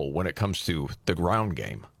some trouble when it comes to the ground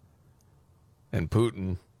game. And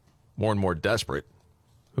Putin, more and more desperate.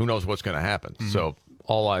 Who knows what's going to happen? Mm-hmm. So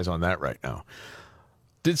all eyes on that right now.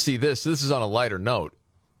 Did see this. This is on a lighter note.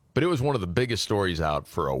 But it was one of the biggest stories out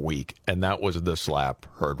for a week, and that was the slap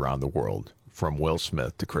heard around the world from Will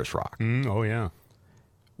Smith to Chris Rock. Oh, yeah.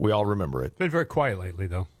 We all remember it. Been very quiet lately,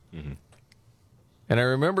 though. Mm-hmm. And I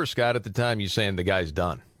remember, Scott, at the time you saying the guy's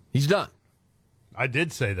done. He's done. I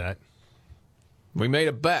did say that. We made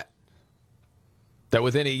a bet that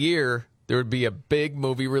within a year there would be a big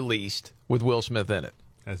movie released with Will Smith in it.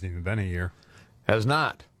 Hasn't even been a year. Has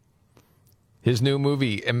not. His new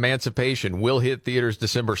movie, Emancipation, will hit theaters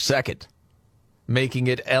December 2nd, making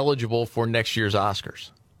it eligible for next year's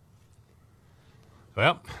Oscars.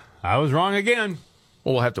 Well, I was wrong again.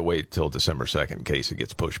 Well, we'll have to wait till December 2nd in case it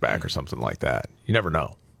gets pushed back or something like that. You never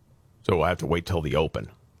know. So we'll have to wait till the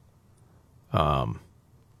open.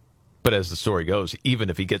 But as the story goes,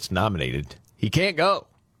 even if he gets nominated, he can't go.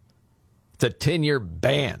 It's a 10-year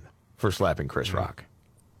ban for slapping Chris Rock.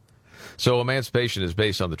 So Emancipation is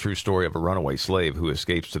based on the true story of a runaway slave who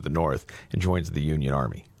escapes to the North and joins the Union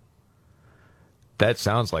Army. That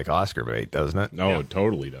sounds like Oscar bait, doesn't it? No, It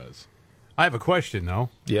totally does. I have a question, though.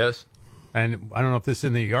 Yes? And I don't know if this is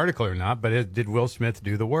in the article or not, but did Will Smith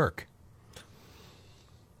do the work?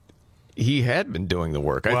 He had been doing the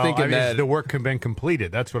work. I think has the work been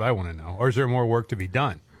completed? That's what I want to know. Or is there more work to be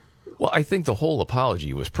done? Well, I think the whole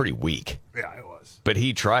apology was pretty weak. Yeah, it was. But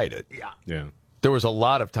he tried it. Yeah. There was a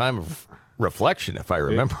lot of time of reflection, if I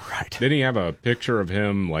remember right. Didn't he have a picture of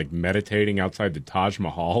him, like, meditating outside the Taj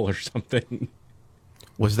Mahal or something?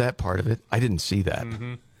 Was that part of it? I didn't see that.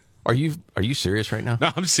 Mm-hmm. Are you serious right now?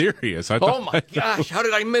 No, I'm serious. Oh, my gosh. How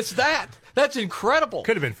did I miss that? That's incredible.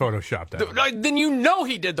 Could have been photoshopped out. Then you know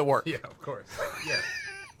he did the work. Yeah, of course. Yeah.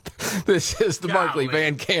 This is the Markley,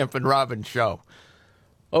 Van Camp, and Robbins show.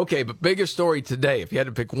 Okay, but biggest story today. If you had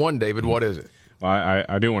to pick one, David, what is it? Well,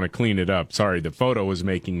 I do want to clean it up. Sorry, the photo was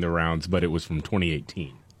making the rounds, but it was from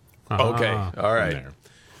 2018. Okay, all right.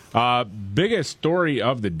 Biggest story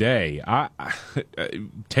of the day.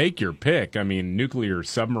 Take your pick. I mean, nuclear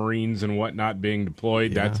submarines and whatnot being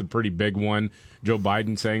deployed. Yeah. That's a pretty big one. Joe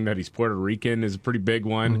Biden saying that he's Puerto Rican is a pretty big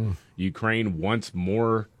one. Ukraine wants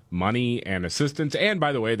more money and assistance. And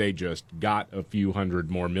by the way, they just got a few $100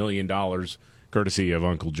 more million courtesy of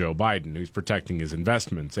Uncle Joe Biden, who's protecting his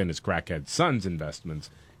investments and his crackhead son's investments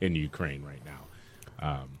in Ukraine right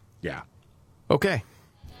now. Yeah. Okay.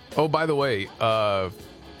 Oh, by the way,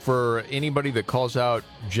 for anybody that calls out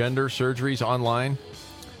gender surgeries online,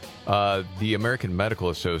 the American Medical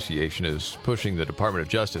Association is pushing the Department of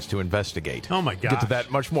Justice to investigate. Oh, my gosh. Get to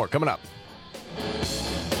that much more coming up.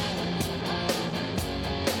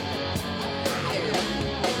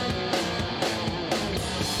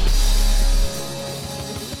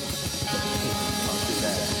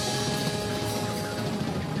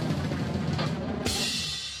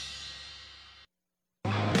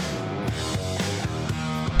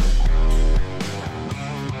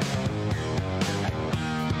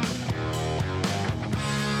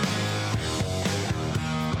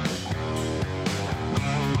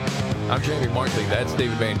 I'm Jamie Markley. That's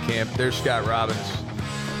David Van Camp. There's Scott Robbins.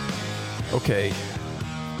 Okay.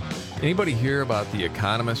 Anybody hear about the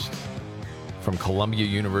economist from Columbia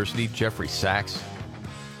University, Jeffrey Sachs?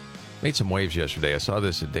 Made some waves yesterday. I saw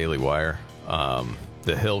this at Daily Wire.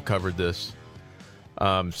 The Hill covered this,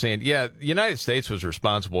 saying, yeah, the United States was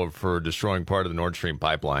responsible for destroying part of the Nord Stream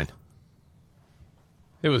pipeline.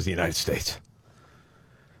 It was the United States.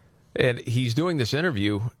 And he's doing this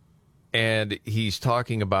interview, and he's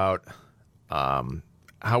talking about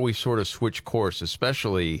how we sort of switch course,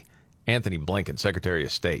 especially Anthony Blinken, Secretary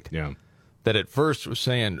of State. Yeah. That at first was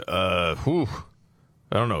saying, I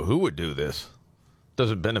don't know who would do this.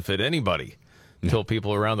 Doesn't benefit anybody. Until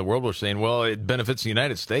people around the world were saying, well, it benefits the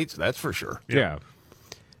United States, that's for sure. Yeah.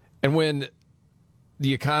 And when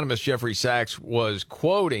the economist Jeffrey Sachs was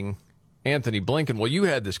quoting Anthony Blinken, well, you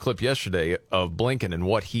had this clip yesterday of Blinken and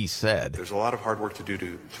what he said. There's a lot of hard work to do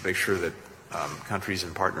to make sure that countries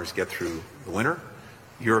and partners get through the winter.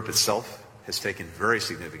 Europe itself has taken very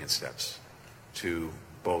significant steps to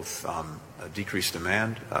both decrease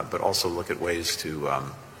demand, but also look at ways to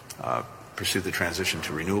pursue the transition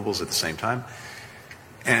to renewables at the same time.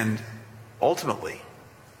 And ultimately,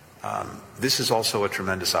 this is also a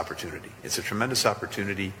tremendous opportunity. It's a tremendous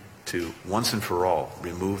opportunity to once and for all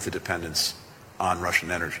remove the dependence on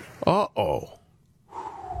Russian energy. Uh-oh.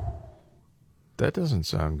 That doesn't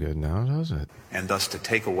sound good now, does it? And thus to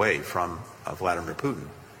take away from Vladimir Putin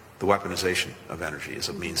the weaponization of energy as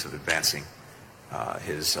a means of advancing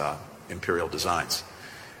his imperial designs.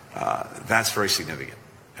 That's very significant,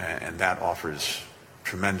 and that offers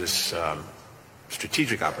tremendous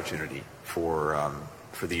strategic opportunity for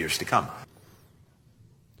the years to come.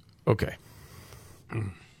 Okay.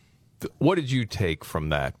 What did you take from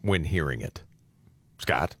that when hearing it,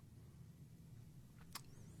 Scott?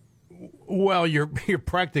 Well, you're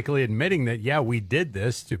practically admitting that, yeah, we did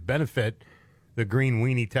this to benefit the green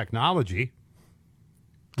weenie technology.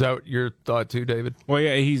 Is that your thought too, David? Well,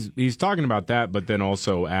 yeah, he's talking about that, but then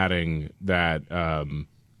also adding that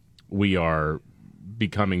we are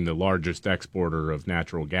becoming the largest exporter of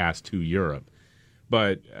natural gas to Europe.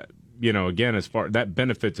 But again, as far that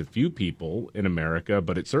benefits a few people in America,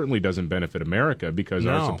 but it certainly doesn't benefit America because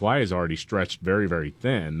our supply is already stretched very, very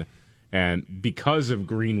thin. And because of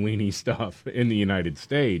green weenie stuff in the United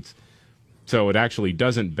States, so it actually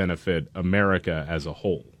doesn't benefit America as a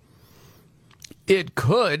whole. It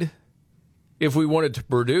could if we wanted to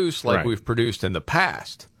produce like we've produced in the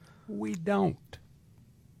past. We don't.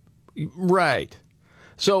 Right.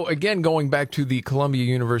 So, again, going back to the Columbia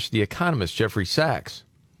University economist, Jeffrey Sachs,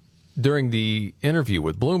 during the interview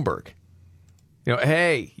with Bloomberg,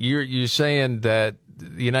 hey, you're saying that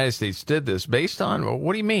the United States did this based on,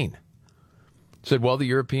 what do you mean? Said, well, the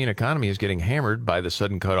European economy is getting hammered by the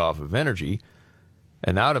sudden cutoff of energy.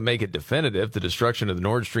 And now to make it definitive, the destruction of the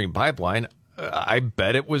Nord Stream pipeline, I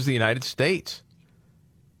bet it was the United States.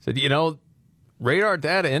 Said, radar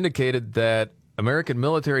data indicated that American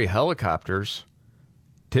military helicopters,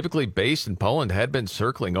 typically based in Poland, had been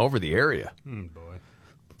circling over the area. Boy.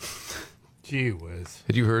 Gee whiz.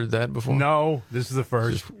 Had you heard that before? No, this is the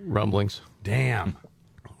first. Just rumblings. Damn.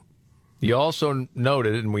 He also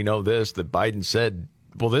noted, and we know this, that Biden said,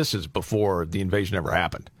 well, this is before the invasion ever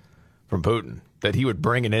happened from Putin, that he would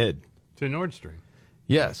bring it in To Nord Stream.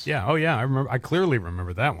 Yes. Yeah. Oh, yeah. I remember. I clearly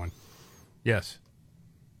remember that one. Yes.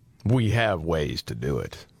 We have ways to do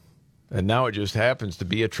it. And now it just happens to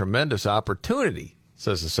be a tremendous opportunity,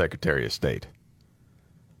 says the Secretary of State.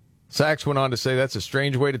 Sachs went on to say that's a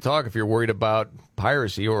strange way to talk if you're worried about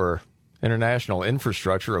piracy or international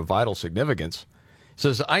infrastructure of vital significance. He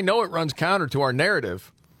says, I know it runs counter to our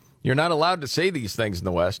narrative. You're not allowed to say these things in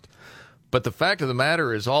the West. But the fact of the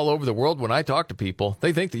matter is, all over the world, when I talk to people,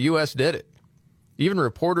 they think the U.S. did it. Even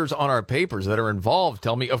reporters on our papers that are involved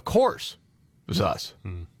tell me, of course, it was us.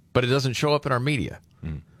 But it doesn't show up in our media.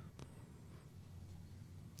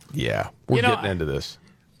 Yeah, we're getting into this.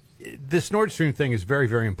 This Nord Stream thing is very,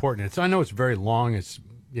 very important. I know it's very long. It's,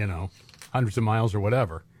 hundreds of miles or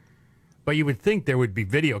whatever. But you would think there would be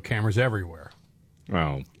video cameras everywhere.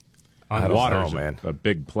 Well, don't water's know, man. a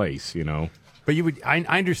big place, But you would. I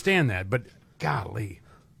understand that, but golly.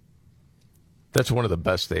 That's one of the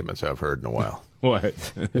best statements I've heard in a while. What?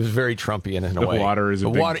 It was very Trumpian in a way. The water is a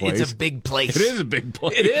big place. It's a big place. It is a big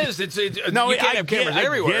place. It is. No, you can't have cameras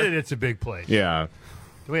everywhere. I get it. It's a big place. Yeah.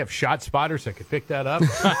 Do we have shot spotters that could pick that up?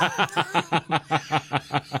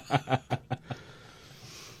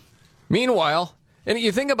 Meanwhile, and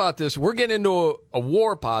you think about this, we're getting into a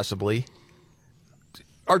war possibly.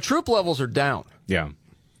 Our troop levels are down. Yeah.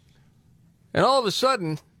 And all of a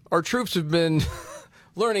sudden, our troops have been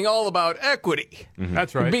learning all about equity.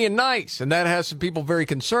 That's right. And being nice, and that has some people very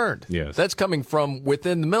concerned. Yes. That's coming from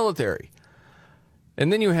within the military.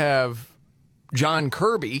 And then you have John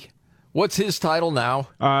Kirby. What's his title now?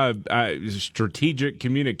 Strategic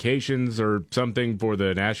Communications or something for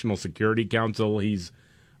the National Security Council. He's,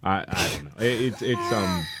 I don't know. It's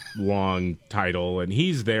some long title, and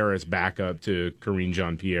he's there as backup to Karine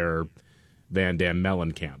Jean-Pierre Van Dam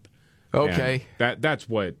Mellencamp. Okay. And that's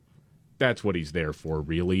what he's there for,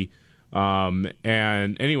 really.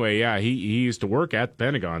 And anyway, yeah, he used to work at the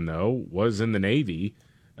Pentagon, though, was in the Navy,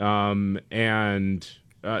 and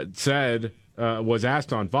said... was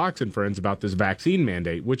asked on Fox and Friends about this vaccine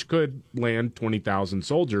mandate, which could land 20,000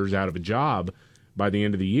 soldiers out of a job by the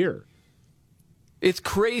end of the year. It's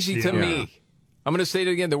crazy to me. I'm going to say it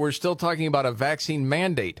again, that we're still talking about a vaccine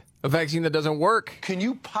mandate, a vaccine that doesn't work. Can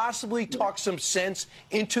you possibly talk some sense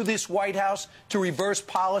into this White House to reverse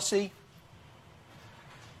policy?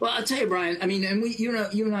 Well, I'll tell you, Brian, I mean, and you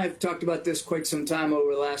and I have talked about this quite some time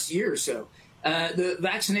over the last year or so. The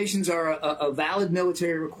vaccinations are a valid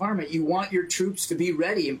military requirement. You want your troops to be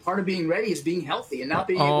ready, and part of being ready is being healthy and not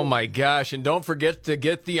being able my gosh, and don't forget to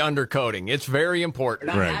get the undercoating. It's very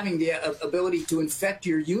important. Not having the ability to infect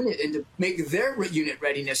your unit and to make their unit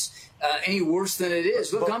readiness any worse than it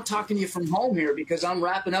is. Look, I'm talking to you from home here because I'm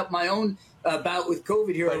wrapping up my own bout with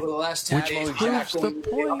COVID here over the last 10 days.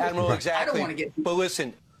 Admiral, exactly. I don't want to get... But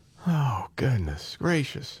listen. Oh, goodness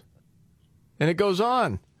gracious. And it goes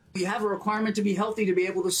on. You have a requirement to be healthy to be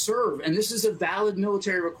able to serve, and this is a valid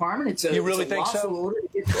military requirement. It's a, you really it's a think lawful so? order to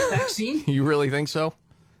get the vaccine. You really think so?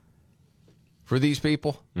 For these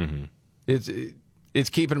people, it's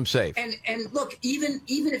keeping them safe. And look, even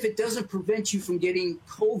if it doesn't prevent you from getting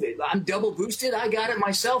COVID, I'm double boosted. I got it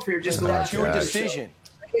myself here just the last your decision.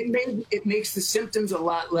 It makes the symptoms a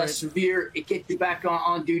lot less severe. It gets you back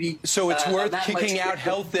on duty. So it's worth kicking out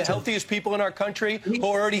the healthiest people in our country who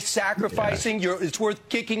are already sacrificing. It's worth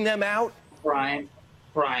kicking them out. Brian,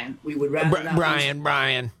 we would rather not.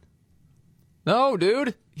 Brian. No,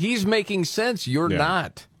 dude, he's making sense. You're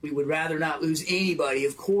not. We would rather not lose anybody,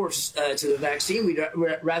 of course, to the vaccine. We'd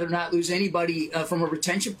rather not lose anybody from a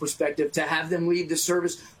retention perspective to have them leave the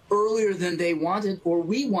service earlier than they wanted or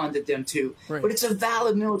we wanted them to. Right. But it's a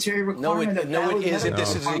valid military requirement. No, it isn't.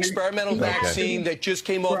 This is an experimental vaccine that just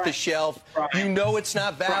came off the shelf. You know it's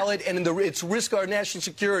not valid, and it's risk our national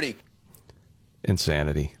security.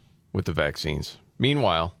 Insanity with the vaccines.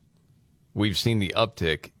 Meanwhile, we've seen the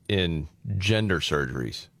uptick in gender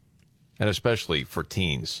surgeries, and especially for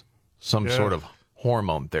teens, some sort of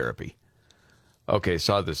hormone therapy. Okay,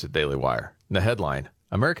 saw this at Daily Wire. The headline,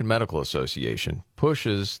 American Medical Association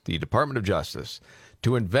pushes the Department of Justice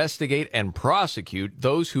to investigate and prosecute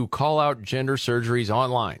those who call out gender surgeries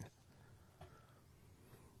online.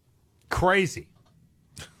 Crazy.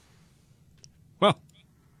 Well,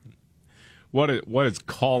 what does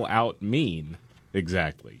call out mean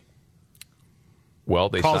exactly? Well,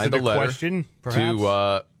 they signed a letter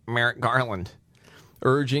to Merrick Garland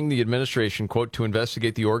urging the administration, quote, to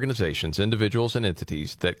investigate the organizations, individuals, and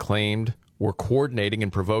entities that claimed were coordinating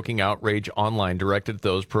and provoking outrage online directed at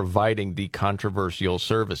those providing the controversial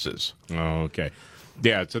services. Oh, okay.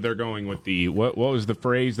 Yeah, so they're going with the, what was the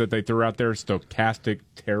phrase that they threw out there? Stochastic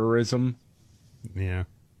terrorism? Yeah.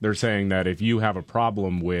 They're saying that if you have a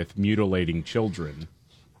problem with mutilating children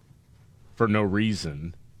for no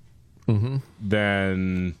reason,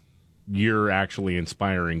 then you're actually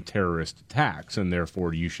inspiring terrorist attacks, and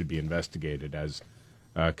therefore you should be investigated as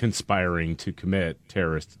conspiring to commit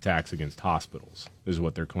terrorist attacks against hospitals, is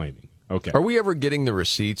what they're claiming. Okay. Are we ever getting the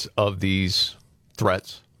receipts of these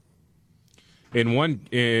threats? In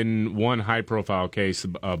one high-profile case,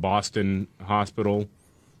 a Boston hospital,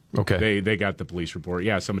 they got the police report.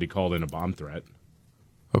 Yeah, somebody called in a bomb threat.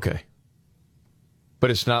 Okay.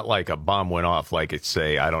 But it's not like a bomb went off like it's,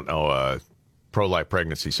 say, I don't know, a pro-life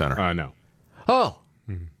pregnancy center. No. Oh.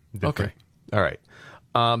 Okay. All right.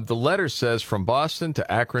 The letter says, from Boston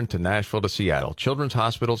to Akron to Nashville to Seattle, children's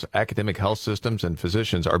hospitals, academic health systems, and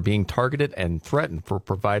physicians are being targeted and threatened for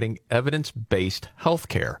providing evidence-based health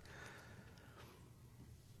care.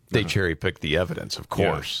 They cherry-pick the evidence, of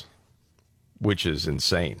course, which is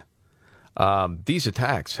insane. These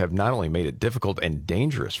attacks have not only made it difficult and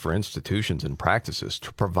dangerous for institutions and practices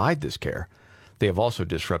to provide this care, they have also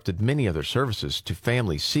disrupted many other services to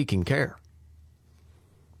families seeking care.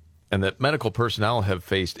 And that medical personnel have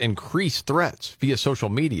faced increased threats via social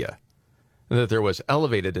media, and that there was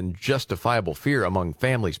elevated and justifiable fear among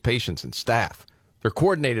families, patients, and staff. They're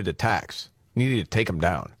coordinated attacks. You need to take them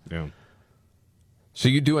down. Yeah. So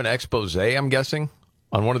you do an expose, I'm guessing,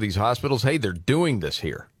 on one of these hospitals. Hey, they're doing this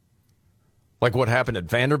here. Like what happened at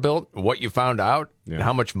Vanderbilt, what you found out, and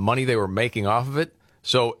how much money they were making off of it.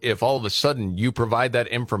 So if all of a sudden you provide that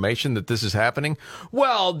information that this is happening,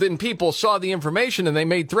 well, then people saw the information and they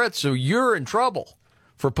made threats, so you're in trouble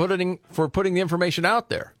for putting the information out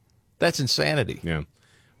there. That's insanity. Yeah.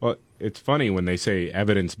 Well, it's funny when they say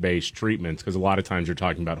evidence-based treatments, because a lot of times you're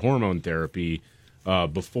talking about hormone therapy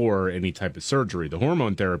before any type of surgery. The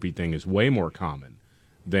hormone therapy thing is way more common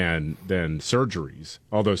than surgeries,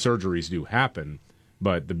 although surgeries do happen.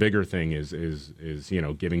 But the bigger thing is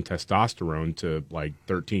giving testosterone to like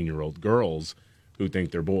 13-year-old girls who think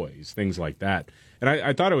they're boys, things like that. And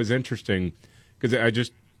I thought it was interesting because I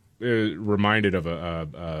just reminded of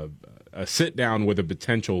a sit down with a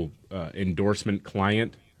potential endorsement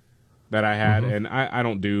client that I had, and I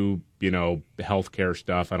don't do healthcare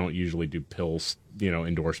stuff. I don't usually do pills,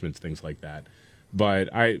 endorsements, things like that. But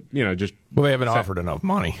they haven't offered enough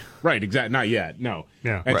money. Right, exactly. Not yet, no.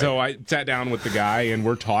 Yeah. And so I sat down with the guy, and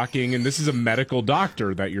we're talking, and this is a medical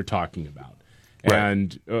doctor that you're talking about. Right.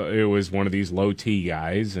 And it was one of these low-T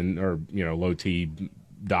guys, low-T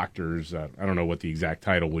doctors. I don't know what the exact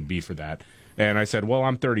title would be for that. And I said, well,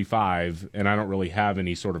 I'm 35, and I don't really have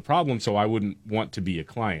any sort of problem, so I wouldn't want to be a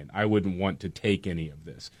client. I wouldn't want to take any of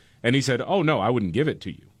this. And he said, oh, no, I wouldn't give it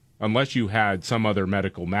to you unless you had some other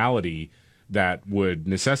medical malady that would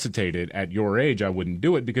necessitate it at your age. I wouldn't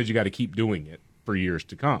do it because you got to keep doing it for years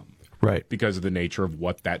to come. Right. Because of the nature of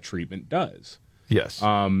what that treatment does. Yes.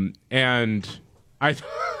 And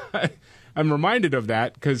I'm reminded of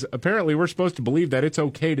that because apparently we're supposed to believe that it's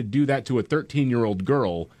okay to do that to a 13-year-old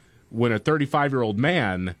girl when a 35-year-old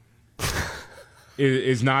man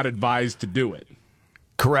is not advised to do it.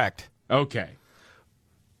 Correct. Okay.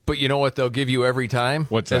 But you know what they'll give you every time?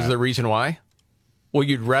 What's that? As the reason why? Well,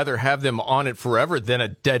 you'd rather have them on it forever than a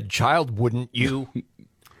dead child, wouldn't you?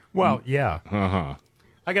 Well, yeah. Uh-huh.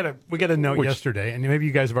 We got a note yesterday, and maybe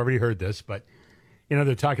you guys have already heard this, but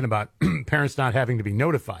they're talking about parents not having to be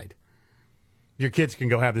notified. Your kids can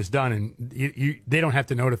go have this done, and they don't have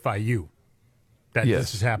to notify you that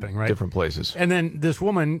this is happening, right? Different places. And then this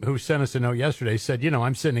woman who sent us a note yesterday said,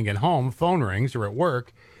 I'm sitting at home, phone rings, or at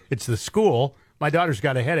work. It's the school. My daughter's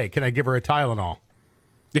got a headache. Can I give her a Tylenol?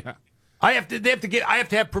 Yeah. I have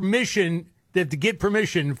to have permission. They have to get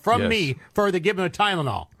permission from me for her to give them a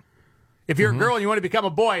Tylenol. If you're a girl and you want to become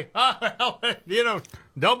a boy,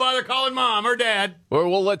 don't bother calling mom or dad. Or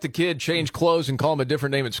we'll let the kid change clothes and call him a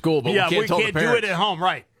different name at school, but we can't tell the parents. Do it at home,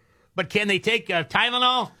 right? But can they take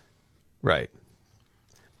Tylenol? Right.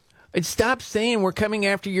 And stop saying we're coming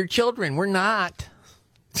after your children. We're not.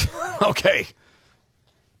 Okay.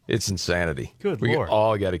 It's insanity. Good we Lord.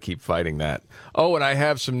 all got to keep fighting that. Oh, and I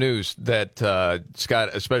have some news that, Scott,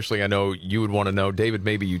 especially I know you would want to know. David,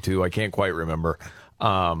 maybe you too. I can't quite remember.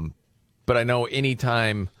 But I know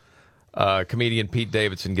anytime comedian Pete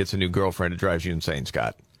Davidson gets a new girlfriend, it drives you insane,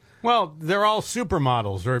 Scott. Well, they're all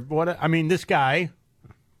supermodels. Or what? I mean, this guy.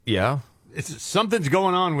 Yeah? Something's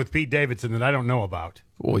going on with Pete Davidson that I don't know about.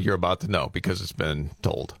 Well, you're about to know because it's been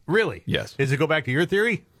told. Really? Yes. Does it go back to your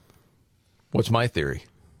theory? What's my theory?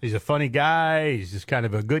 He's a funny guy. He's just kind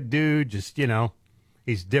of a good dude. Just,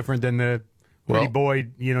 he's different than the pretty boy,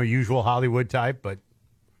 usual Hollywood type. But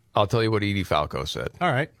I'll tell you what Edie Falco said.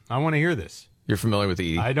 All right. I want to hear this. You're familiar with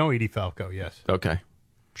Edie? I know Edie Falco, yes. Okay.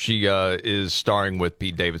 She is starring with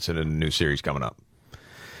Pete Davidson in a new series coming up.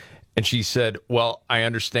 And she said, well, I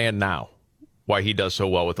understand now why he does so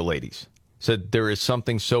well with the ladies. Said there is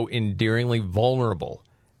something so endearingly vulnerable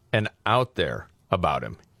and out there about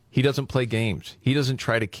him. He doesn't play games. He doesn't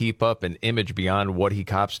try to keep up an image beyond what he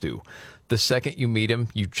cops to. The second you meet him,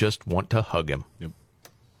 you just want to hug him. Yep.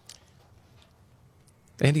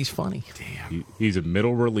 And he's funny. Damn. He's a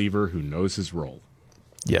middle reliever who knows his role.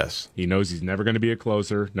 Yes. He knows he's never going to be a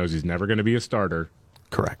closer, knows he's never going to be a starter.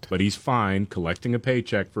 Correct. But he's fine collecting a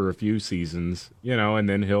paycheck for a few seasons, and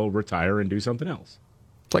then he'll retire and do something else.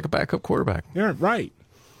 It's like a backup quarterback. Yeah, right.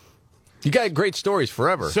 You got great stories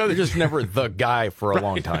forever. So you're just never the guy for a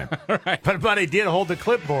long time. Right. But he did hold the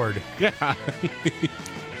clipboard. Yeah.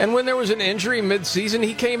 And when there was an injury mid-season,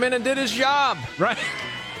 he came in and did his job. Right.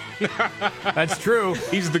 That's true.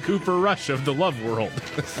 He's the Cooper Rush of the love world.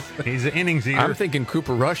 He's an innings eater. I'm thinking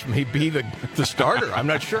Cooper Rush may be the starter. I'm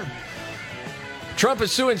not sure. Trump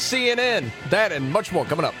is suing CNN. That and much more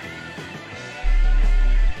coming up.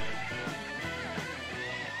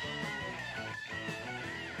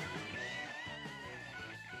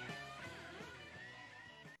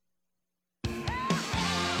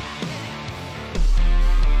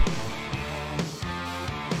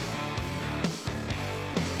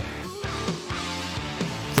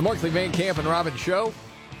 The Markley, Van Camp, and Robbins Show.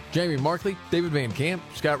 Jamie Markley, David Van Camp,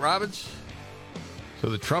 Scott Robbins. So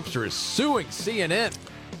the Trumpster is suing CNN.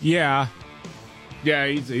 Yeah. Yeah,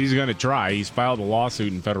 he's going to try. He's filed a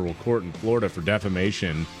lawsuit in federal court in Florida for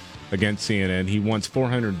defamation against CNN. He wants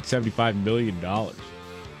 $475 million.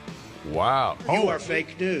 Wow. You are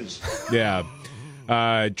fake news. Yeah.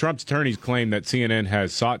 Trump's attorneys claim that CNN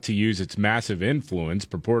has sought to use its massive influence,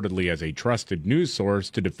 purportedly as a trusted news source,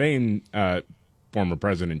 to defame former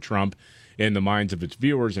President Trump in the minds of its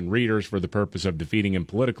viewers and readers for the purpose of defeating him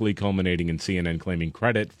politically, culminating in CNN claiming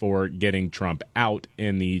credit for getting Trump out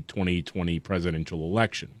in the 2020 presidential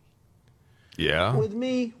election. Yeah. With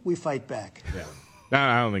me, we fight back. Yeah.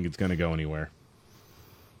 I don't think it's going to go anywhere.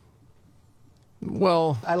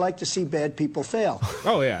 Well, I like to see bad people fail.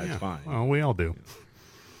 Oh, yeah, it's fine. Well, we all do.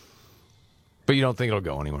 But you don't think it'll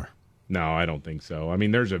go anywhere? No, I don't think so. I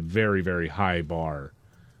mean, there's a very, very high bar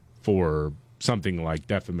for something like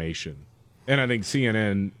defamation. And I think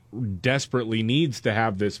CNN desperately needs to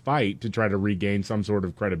have this fight to try to regain some sort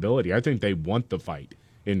of credibility. I think they want the fight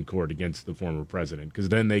in court against the former president because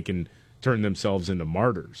then they can turn themselves into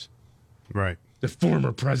martyrs. Right. The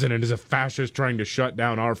former president is a fascist trying to shut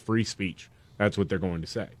down our free speech. That's what they're going to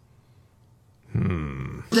say.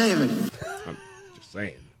 David. I'm just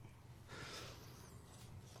saying.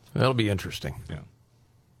 That'll be interesting. Yeah.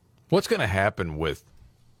 What's going to happen with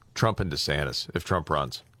Trump and DeSantis if Trump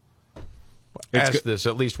runs? Ask this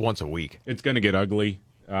at least once a week. It's going to get ugly.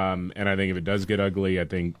 And I think if it does get ugly, I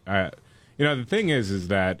think, the thing is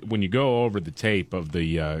that when you go over the tape of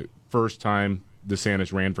the first time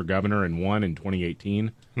DeSantis ran for governor and won in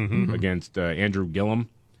 2018 against Andrew Gillum,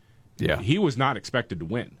 he was not expected to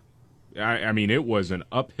win. I mean, it was an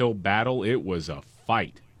uphill battle. It was a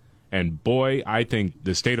fight. And boy, I think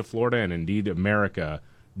the state of Florida and indeed America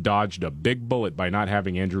dodged a big bullet by not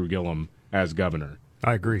having Andrew Gillum as governor.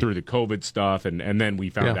 I agree. Through the COVID stuff, and then we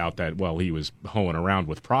found out that, he was hoeing around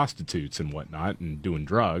with prostitutes and whatnot and doing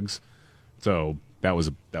drugs. So that was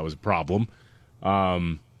a problem.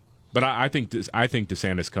 But I think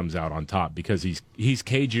DeSantis comes out on top because he's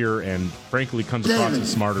cagier and frankly comes across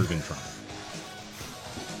as smarter than Trump.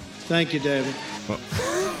 Thank you, David. Well,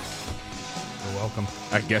 you're welcome.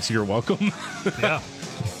 I guess you're welcome. Yeah.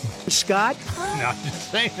 Scott? No, I'm just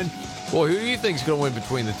saying. Well, who do you think's going to win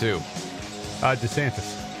between the two?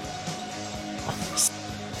 DeSantis.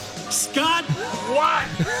 Scott? What?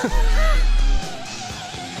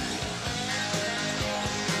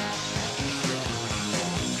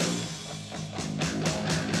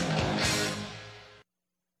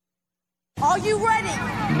 Are you ready?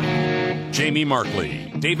 Jamie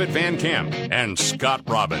Markley, David Van Camp, and Scott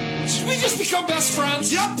Robbins. We just become best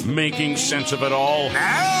friends. Yep. Making sense of it all.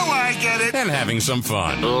 Now I get it. And having some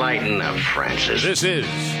fun. Lighten up, Francis. This is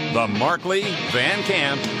the Markley, Van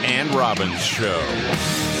Camp, and Robbins Show.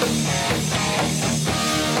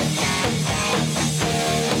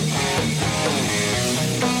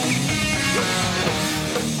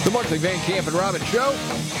 The Markley, Van Camp, and Robbins Show.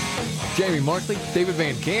 Jamie Markley, David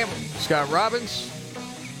Van Camp, Scott Robbins.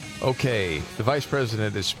 Okay, the vice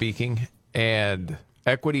president is speaking, and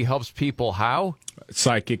equity helps people how?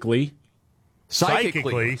 Psychically.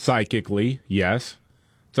 Psychically, yes.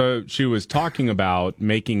 So she was talking about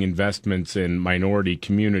making investments in minority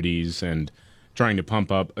communities and trying to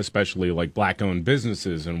pump up especially like black-owned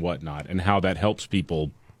businesses and whatnot, and how that helps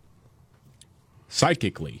people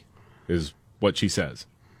psychically, is what she says.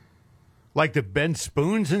 Like to bend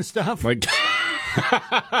spoons and stuff? Like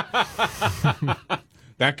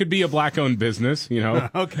that could be a black-owned business, you know.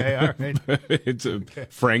 Okay, all right. It's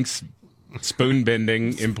Frank's Spoon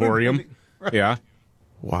Bending Emporium. Right. Yeah.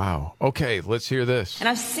 Wow. Okay, let's hear this. And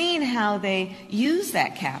I've seen how they use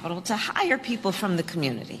that capital to hire people from the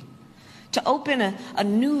community, to open a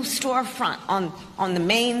new storefront on the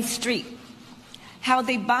main street, how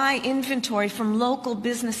they buy inventory from local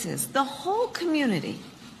businesses. The whole community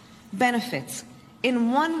benefits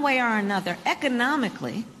in one way or another,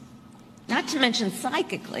 economically, not to mention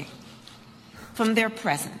psychically, from their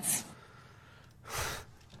presence.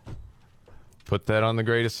 Put that on the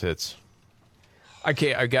greatest hits. I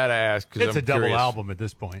gotta ask, because It's a double album at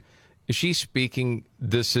this point. Is she speaking,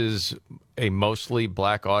 this is a mostly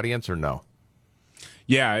black audience, or no?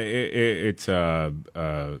 Yeah, it's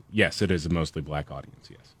yes, it is a mostly black audience,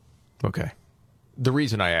 yes. Okay. The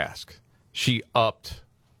reason I ask, she upped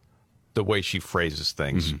the way she phrases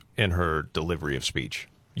things in her delivery of speech.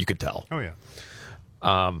 You could tell. Oh, yeah.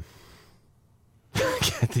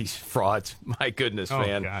 These frauds. My goodness,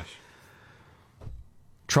 man. Oh, gosh.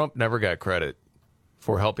 Trump never got credit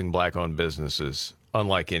for helping black-owned businesses,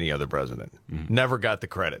 unlike any other president. Never got the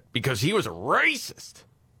credit because he was a racist.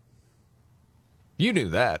 You knew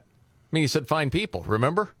that. I mean, he said fine people,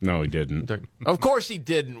 remember? No, he didn't. Of course he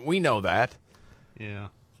didn't. We know that. Yeah.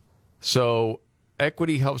 So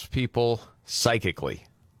equity helps people psychically.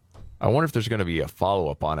 I wonder if there's going to be a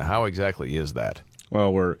follow-up on it. How exactly is that?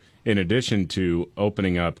 Well, we're, in addition to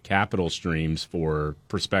opening up capital streams for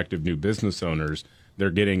prospective new business owners, they're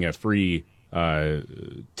getting a free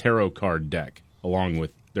tarot card deck along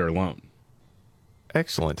with their loan.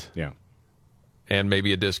 Excellent. Yeah. And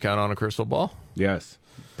maybe a discount on a crystal ball? Yes.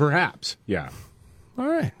 Perhaps. Yeah. All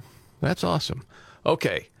right. That's awesome.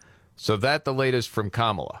 Okay. So that the latest from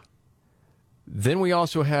Kamala. Then we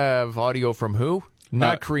also have audio from who?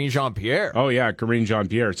 Not Karine Jean-Pierre. Oh, yeah, Karine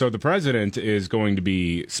Jean-Pierre. So the president is going to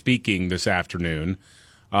be speaking this afternoon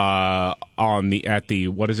at the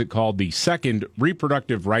what is it called? The second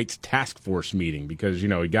Reproductive Rights Task Force meeting, because, you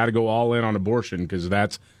know, you got to go all in on abortion because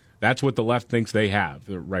that's what the left thinks they have,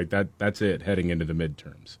 right? That's it heading into the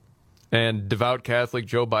midterms. And devout Catholic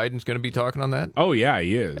Joe Biden's going to be talking on that? Oh, yeah,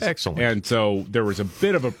 he is. Excellent. And so there was a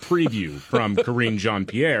bit of a preview from Karine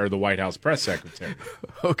Jean-Pierre, the White House press secretary.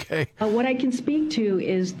 Okay. What I can speak to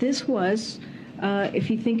is this was, if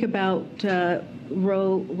you think about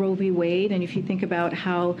Roe v. Wade, and if you think about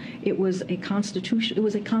how it was a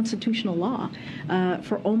constitutional law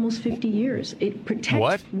for almost 50 years. It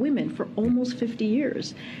protects women for almost 50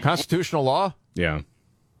 years. Constitutional law? Yeah.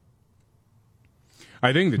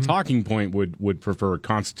 I think the talking point would prefer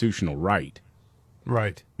constitutional right.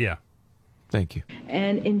 Right. Yeah. Thank you.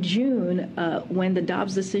 And in June, when the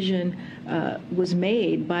Dobbs decision was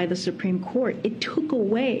made by the Supreme Court, it took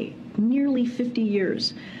away nearly 50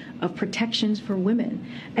 years of protections for women.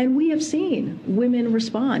 And we have seen women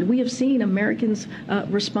respond. We have seen Americans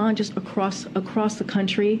respond just across the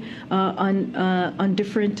country on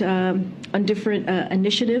different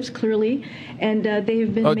initiatives, clearly. And they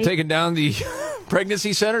have been taking down the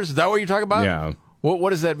pregnancy centers? Is that what you're talking about? Yeah. What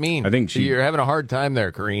does that mean? I think you're having a hard time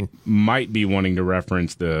there, Karine. Might be wanting to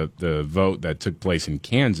reference the vote that took place in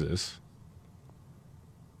Kansas.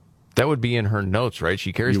 That would be in her notes, right?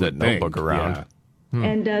 She carries that notebook around. Yeah.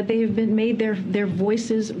 And they have been made their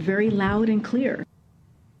voices very loud and clear.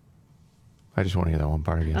 I just want to hear that one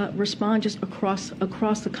part again. Respond just across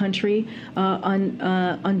the country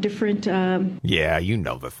on different. Yeah, you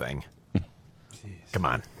know the thing. Come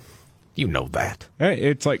on. You know that.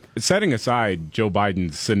 It's like, setting aside Joe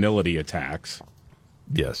Biden's senility attacks.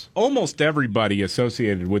 Yes. Almost everybody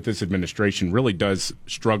associated with this administration really does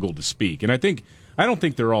struggle to speak. And I don't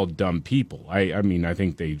think they're all dumb people. I mean, I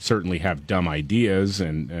think they certainly have dumb ideas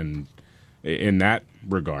and in that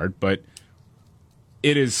regard. But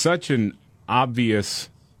it is such an obvious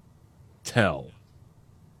tell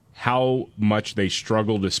how much they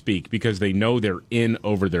struggle to speak because they know they're in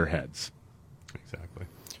over their heads. Exactly.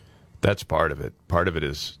 That's part of it. Part of it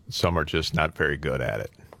is some are just not very good at it.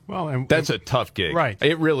 Well, and that's a tough gig. Right.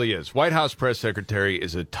 It really is. White House press secretary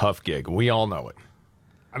is a tough gig. We all know it.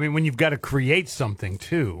 I mean, when you've got to create something,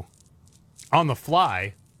 too, on the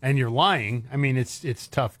fly, and you're lying, I mean, it's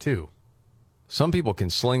tough, too. Some people can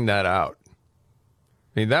sling that out. I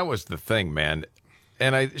mean, that was the thing, man.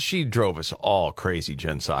 And she drove us all crazy,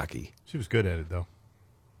 Jen Psaki. She was good at it, though.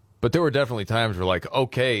 But there were definitely times where, like,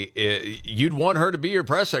 okay, you'd want her to be your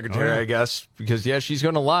press secretary, I guess, because, yeah, she's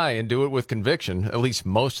going to lie and do it with conviction, at least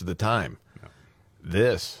most of the time. Yeah.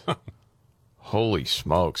 This, holy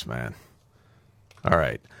smokes, man. All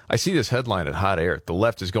right. I see this headline at Hot Air. The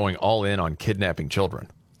left is going all in on kidnapping children.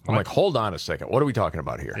 I'm like, hold on a second. What are we talking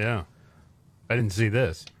about here? Yeah. I didn't see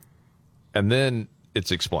this. And then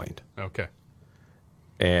it's explained. Okay.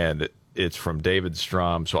 And it's from David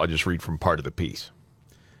Strom, so I'll just read from part of the piece.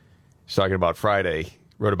 He's talking about Friday,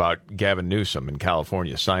 wrote about Gavin Newsom in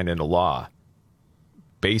California signed into law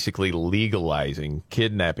basically legalizing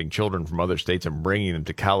kidnapping children from other states and bringing them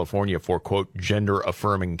to California for, quote,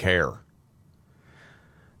 gender-affirming care.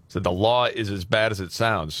 So the law is as bad as it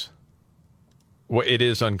sounds. Well, it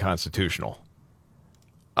is unconstitutional.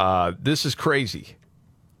 This is crazy.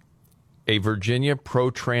 A Virginia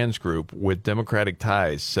pro-trans group with Democratic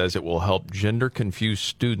ties says it will help gender-confused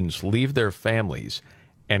students leave their families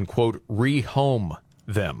and, quote, rehome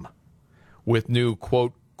them with new,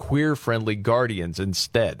 quote, queer-friendly guardians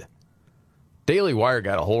instead. Daily Wire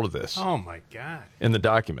got a hold of this. Oh, my God. In the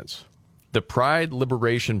documents. The Pride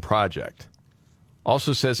Liberation Project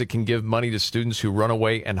also says it can give money to students who run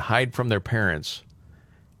away and hide from their parents.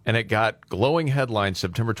 And it got glowing headlines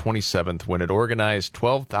September 27th when it organized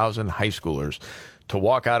 12,000 high schoolers to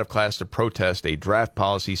walk out of class to protest a draft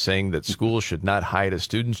policy saying that schools should not hide a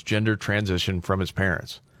student's gender transition from his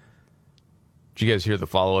parents. Did you guys hear the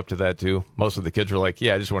follow-up to that, too? Most of the kids were like,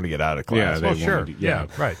 yeah, I just want to get out of class. Yeah, sure. Yeah,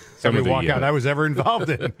 right. Every walkout I was ever involved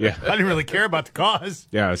in. Yeah. I didn't really care about the cause.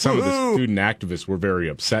 Yeah, some of the student activists were very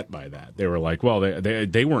upset by that. They were like, well,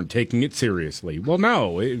 they weren't taking it seriously. Well,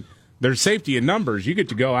 no, there's safety in numbers. You get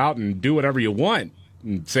to go out and do whatever you want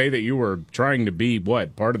and say that you were trying to be,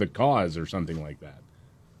 what, part of the cause or something like that.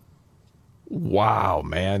 Wow,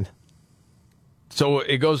 man. So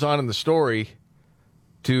it goes on in the story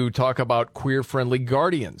to talk about queer-friendly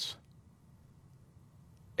guardians.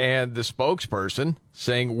 And the spokesperson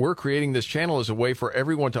saying, we're creating this channel as a way for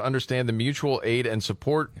everyone to understand the mutual aid and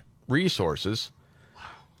support resources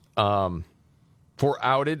for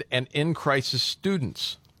outed and in-crisis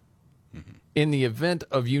students. Mm-hmm. In the event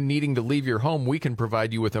of you needing to leave your home, we can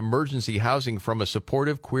provide you with emergency housing from a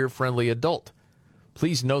supportive, queer-friendly adult.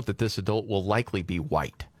 Please note that this adult will likely be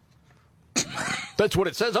white. That's what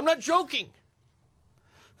it says. I'm not joking.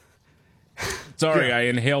 Sorry, I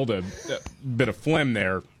inhaled a bit of phlegm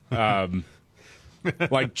there.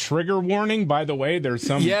 Like trigger warning, by the way, there's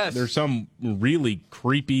some really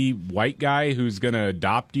creepy white guy who's going to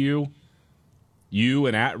adopt you,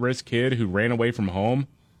 an at-risk kid who ran away from home.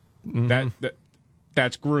 Mm-hmm.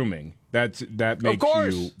 That's grooming. That makes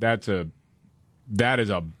you that is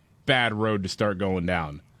a bad road to start going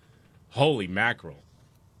down. Holy mackerel.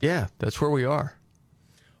 Yeah, that's where we are.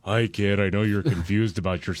 Hi, kid. I know you're confused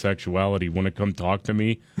about your sexuality. Want to come talk to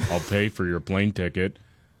me? I'll pay for your plane ticket.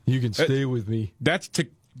 You can stay with me. That's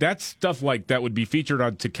stuff like that would be featured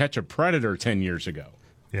on To Catch a Predator 10 years ago.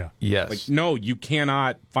 Yeah. Yes. Like, no, you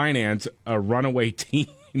cannot finance a runaway teen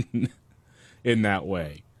in that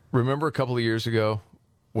way. Remember a couple of years ago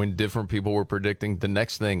when different people were predicting the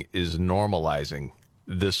next thing is normalizing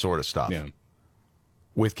this sort of stuff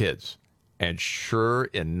with kids? And sure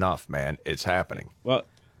enough, man, it's happening. Well,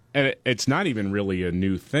 and it's not even really a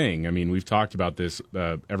new thing. I mean, we've talked about this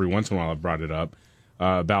every once in a while. I've brought it up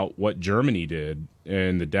about what Germany did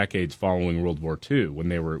in the decades following World War II,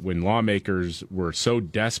 when lawmakers were so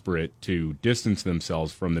desperate to distance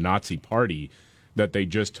themselves from the Nazi Party that they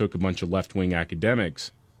just took a bunch of left-wing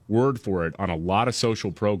academics, word for it, on a lot of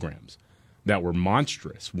social programs that were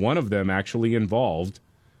monstrous. One of them actually involved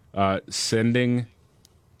sending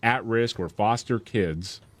at-risk or foster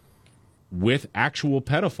kids with actual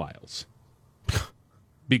pedophiles,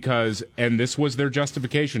 and this was their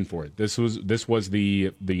justification for it. This was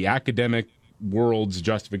the academic world's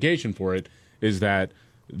justification for it, is that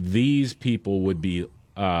these people would be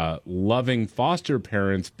loving foster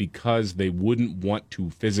parents because they wouldn't want to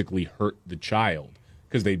physically hurt the child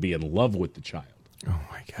because they'd be in love with the child. Oh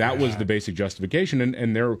my God! That was the basic justification,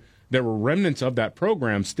 and there were remnants of that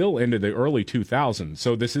program still into the early 2000s.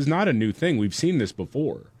 So this is not a new thing. We've seen this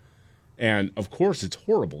before. And, of course, it's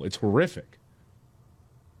horrible. It's horrific.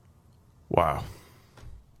 Wow.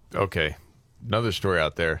 Okay. Another story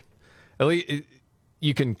out there. Ellie,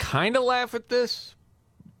 you can kind of laugh at this,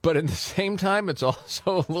 but at the same time, it's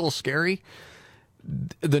also a little scary.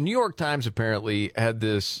 The New York Times apparently had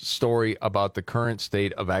this story about the current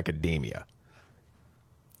state of academia.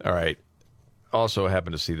 All right. Also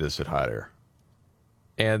happened to see this at Hot Air.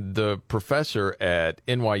 And the professor at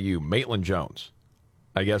NYU, Maitland Jones,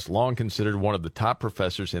 I guess long considered one of the top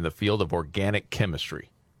professors in the field of organic chemistry,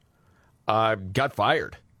 got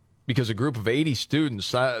fired because a group of 80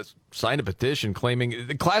 students signed a petition claiming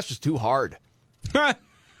the class was too hard.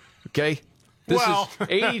 Okay? This is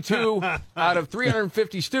 82 out of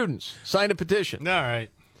 350 students signed a petition. All right.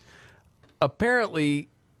 Apparently,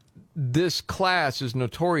 this class is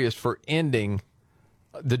notorious for ending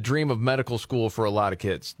the dream of medical school for a lot of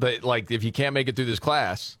kids. Like, if you can't make it through this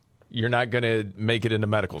class, you're not going to make it into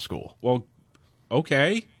medical school. Well,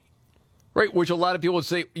 okay. Right, which a lot of people would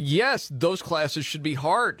say, yes, those classes should be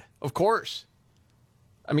hard, of course.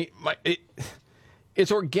 I mean,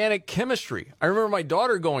 it's organic chemistry. I remember my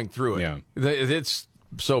daughter going through it. Yeah. It's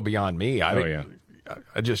so beyond me. I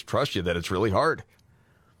just trust you that it's really hard.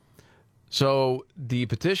 So the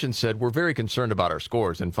petition said, we're very concerned about our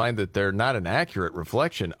scores and find that they're not an accurate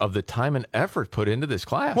reflection of the time and effort put into this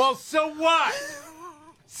class. Well, so what?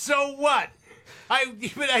 So what?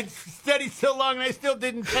 I studied so long and I still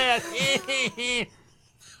didn't pass.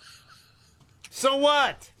 So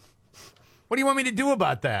what? What do you want me to do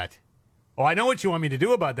about that? Oh, I know what you want me to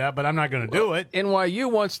do about that, but I'm not going to do it. NYU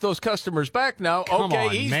wants those customers back now. Come okay,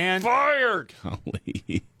 on, he's man. fired.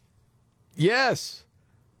 Golly. Yes.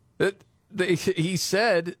 He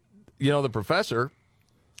said, the professor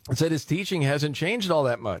said his teaching hasn't changed all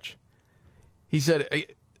that much. He said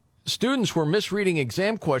students were misreading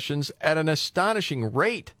exam questions at an astonishing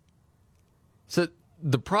rate. So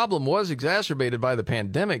the problem was exacerbated by the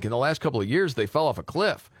pandemic. In the last couple of years, they fell off a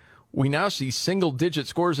cliff. We now see single-digit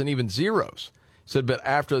scores and even zeros. Said, but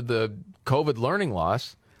after the COVID learning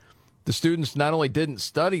loss, the students not only didn't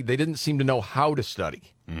study, they didn't seem to know how to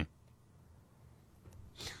study. Mm.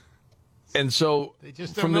 And so they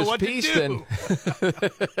just from don't this know what piece, to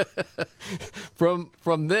then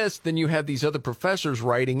from this, then you have these other professors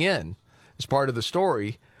writing in as part of the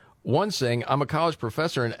story. One saying, I'm a college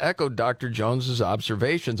professor and echoed Dr. Jones's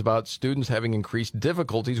observations about students having increased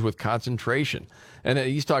difficulties with concentration. And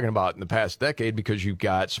he's talking about in the past decade because you've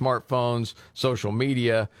got smartphones, social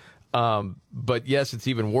media. But yes, it's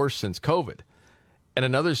even worse since COVID. And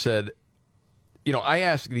another said, I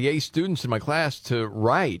asked the A students in my class to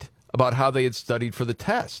write about how they had studied for the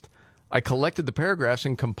test. I collected the paragraphs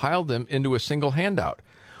and compiled them into a single handout.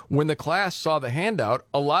 When the class saw the handout,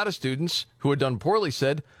 a lot of students who had done poorly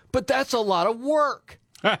said, but that's a lot of work.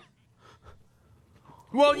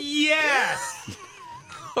 Well, yes.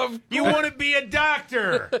 You want to be a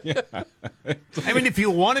doctor. I mean, if you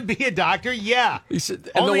want to be a doctor, yeah. He said,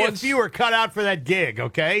 only a few are cut out for that gig,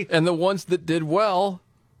 okay? And the ones that did well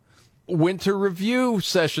went to review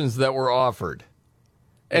sessions that were offered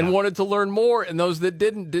and wanted to learn more. And those that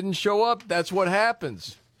didn't show up. That's what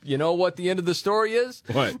happens. You know what the end of the story is?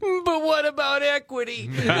 What? But what about equity?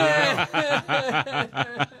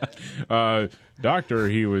 Doctor,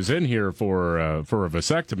 he was in here for a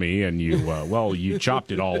vasectomy, and you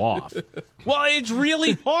chopped it all off. Well, it's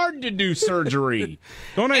really hard to do surgery.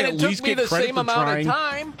 Don't I and at it least took me get the credit same for amount trying? of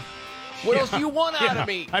time. What else do you want out of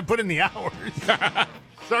me? I put in the hours.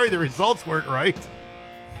 Sorry, the results weren't right.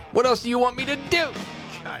 What else do you want me to do?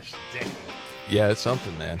 Gosh dang. Yeah, it's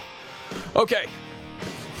something, man. Okay.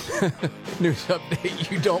 News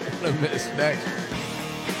update you don't want to miss next.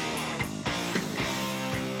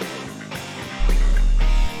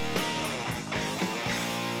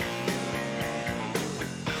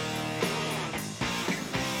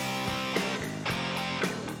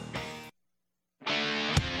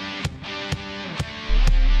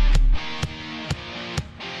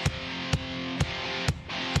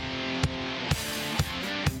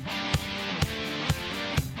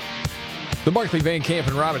 The Markley, Van Camp,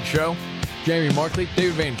 and Robbins Show. Jamie Markley,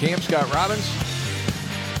 David Van Camp, Scott Robbins.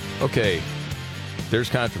 Okay, there's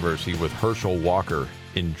controversy with Herschel Walker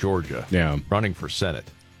in Georgia running for Senate.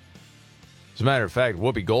 As a matter of fact,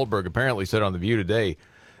 Whoopi Goldberg apparently said on The View today,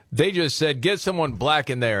 they just said, get someone black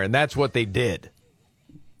in there, and that's what they did.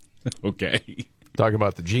 Okay. Talking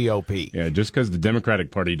about the GOP. Yeah, just because the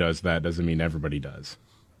Democratic Party does that doesn't mean everybody does.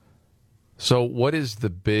 So what is the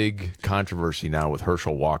big controversy now with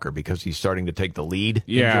Herschel Walker? Because he's starting to take the lead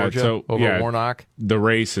in Georgia over Warnock? The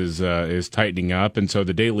race is tightening up, and so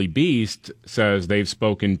the Daily Beast says they've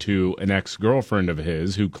spoken to an ex-girlfriend of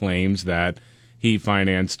his who claims that he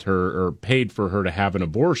financed her or paid for her to have an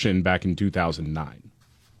abortion back in 2009.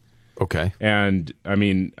 Okay. And, I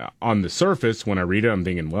mean, on the surface, when I read it, I'm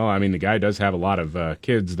thinking, well, I mean, the guy does have a lot of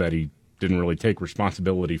kids that he didn't really take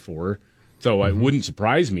responsibility for. So it wouldn't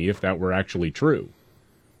surprise me if that were actually true.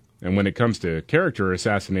 And when it comes to character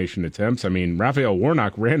assassination attempts, I mean, Raphael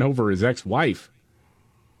Warnock ran over his ex-wife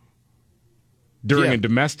during a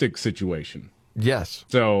domestic situation. Yes.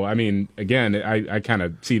 So, I mean, again, I kind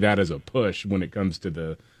of see that as a push when it comes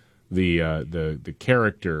to the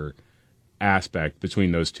character aspect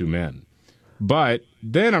between those two men. But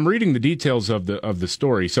then I'm reading the details of the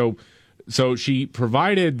story. So So she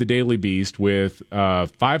provided the Daily Beast with a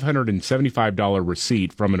 $575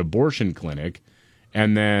 receipt from an abortion clinic,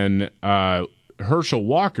 and then Herschel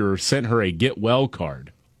Walker sent her a get well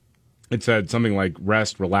card. It said something like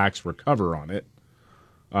rest, relax, recover on it.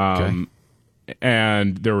 Okay.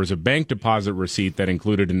 And there was a bank deposit receipt that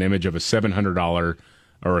included an image of a $700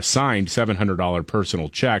 or a signed $700 personal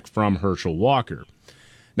check from Herschel Walker.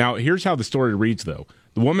 Now, here's how the story reads, though.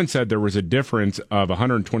 The woman said there was a difference of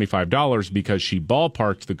 $125 because she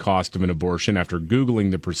ballparked the cost of an abortion after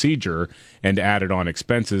Googling the procedure and added on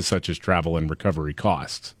expenses such as travel and recovery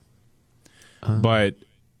costs. But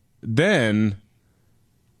then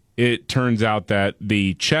it turns out that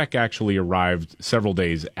the check actually arrived several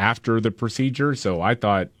days after the procedure. So I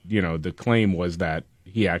thought, the claim was that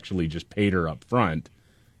he actually just paid her up front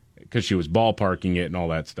because she was ballparking it and all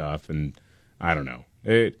that stuff. And I don't know.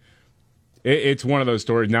 It's one of those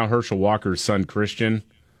stories. Now Herschel Walker's son, Christian,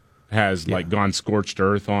 has gone scorched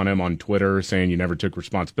earth on him on Twitter, saying you never took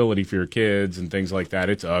responsibility for your kids and things like that.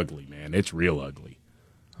 It's ugly, man. It's real ugly.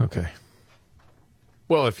 Okay.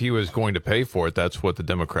 Well, if he was going to pay for it, that's what the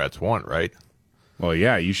Democrats want, right? Well,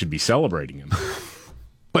 yeah, you should be celebrating him.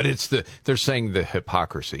 But they're saying the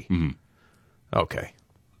hypocrisy. Mm-hmm. Okay.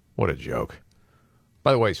 What a joke.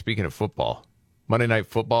 By the way, speaking of football, Monday Night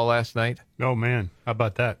Football last night. Oh, man. How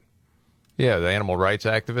about that? Yeah, the animal rights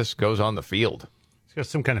activist goes on the field. He's got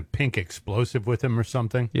some kind of pink explosive with him or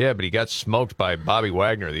something. Yeah, but he got smoked by Bobby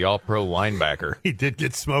Wagner, the all-pro linebacker. He did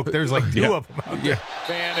get smoked. There's like two of them out there.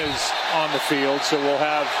 Fan is on the field, so we'll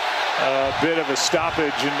have a bit of a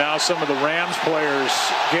stoppage, and now some of the Rams players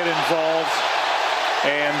get involved.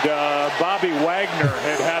 And Bobby Wagner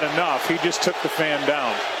had enough. He just took the fan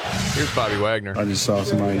down. Here's Bobby Wagner. I just saw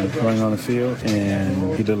somebody running on the field,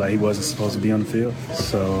 and he looked like he wasn't supposed to be on the field.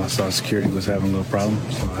 So I saw security was having a little problem,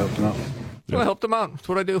 so I helped him out. So I helped him out. That's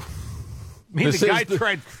what I do. I mean, the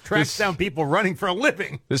guy tracks down people running for a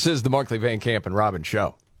living. This is the Markley, Van Camp, and Robbins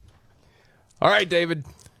show. All right, David.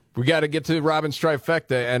 We got to get to Robbins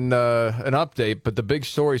trifecta and an update, but the big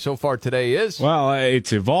story so far today is... Well,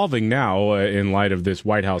 it's evolving now in light of this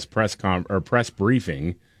White House press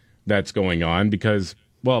briefing that's going on because,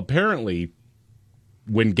 well, apparently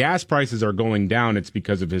when gas prices are going down, it's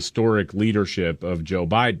because of historic leadership of Joe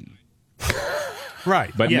Biden.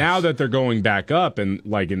 Right. But now that they're going back up, and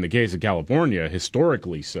like in the case of California,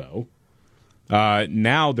 historically so,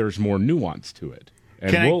 now there's more nuance to it.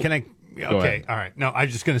 And Can I okay, all right. No, I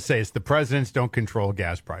was just going to say it's the presidents don't control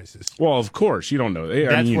gas prices. Well, of course, you don't know.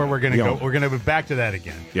 That's where we're going to go. We're going to be back to that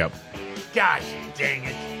again. Yep. Gosh, dang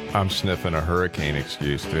it. I'm sniffing a hurricane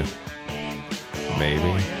excuse, too. Maybe.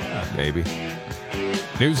 Oh, yeah. Maybe.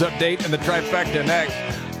 News update and the trifecta next.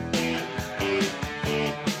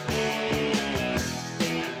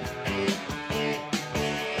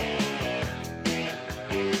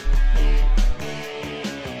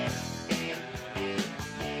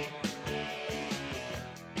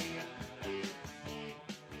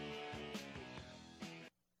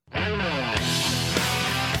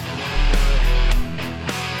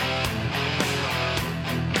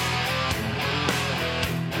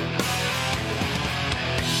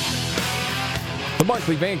 The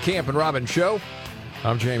Markley, Van Camp, and Robbins Show.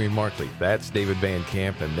 I'm Jamie Markley. That's David Van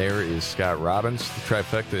Camp, and there is Scott Robbins. The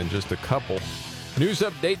trifecta in just a couple. News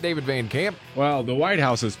update, David Van Camp. Well, the White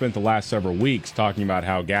House has spent the last several weeks talking about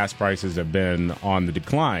how gas prices have been on the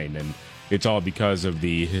decline, and it's all because of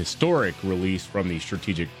the historic release from the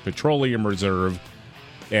Strategic Petroleum Reserve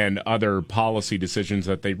and other policy decisions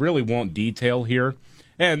that they really won't detail here.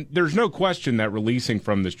 And there's no question that releasing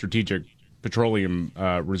from the Strategic Petroleum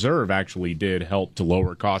Reserve actually did help to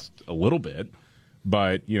lower costs a little bit,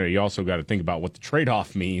 but you also got to think about what the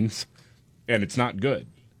trade-off means, and it's not good.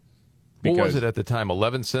 What was it at the time?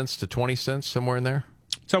 11 cents to 20 cents, somewhere in there?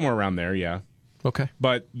 Somewhere around there, yeah. Okay.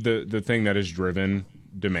 But the thing that has driven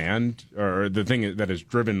demand, or the thing that has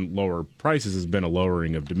driven lower prices, has been a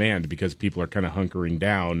lowering of demand because people are kind of hunkering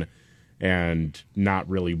down and not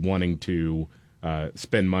really wanting to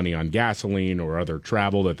spend money on gasoline or other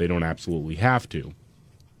travel that they don't absolutely have to.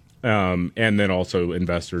 And then also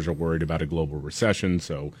investors are worried about a global recession,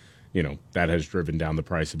 so that has driven down the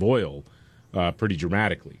price of oil pretty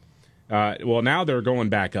dramatically. Well, now they're going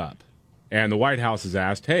back up, and the White House has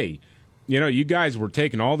asked, hey, you guys were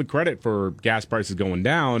taking all the credit for gas prices going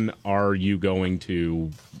down. Are you going to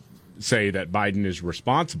say that Biden is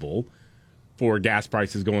responsible for gas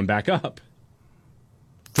prices going back up?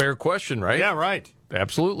 Fair question, right? Yeah, right.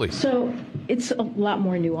 Absolutely. So it's a lot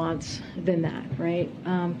more nuance than that, right?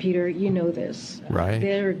 Peter, you know this. Right.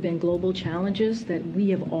 There have been global challenges that we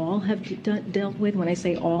have all dealt with. When I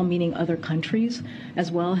say all, meaning other countries as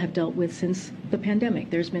well have dealt with since the pandemic.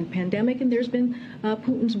 There's been pandemic and there's been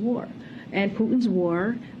Putin's war. And Putin's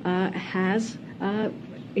war has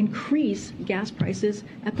increase gas prices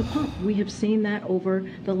at the pump. We have seen that over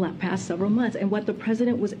the past several months. And what the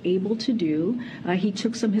president was able to do, he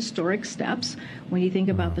took some historic steps when you think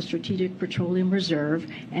about the Strategic Petroleum Reserve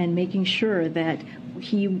and making sure that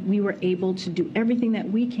we were able to do everything that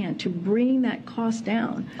we can to bring that cost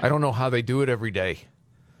down. I don't know how they do it every day.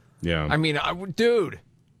 Yeah. I mean, dude,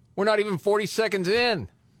 we're not even 40 seconds in.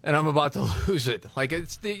 And I'm about to lose it. Like,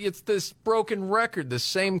 it's this broken record, the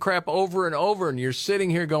same crap over and over. And you're sitting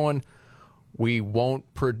here going, we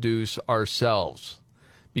won't produce ourselves.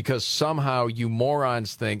 Because somehow you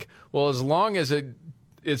morons think, well, as long as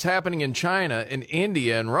it's happening in China and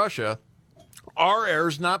India and Russia, our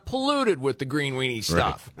air's not polluted with the green weenie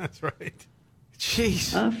stuff. Right. That's right.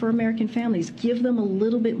 Jeez. For American families, give them a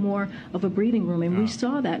little bit more of a breathing room. And we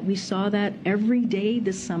saw that. We saw that every day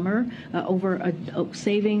this summer,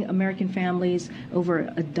 saving American families over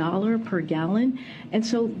 $1 per gallon. And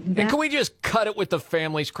so And can we just cut it with the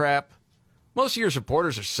families crap? Most of your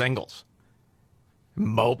supporters are singles.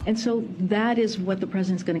 Mope. And so that is what the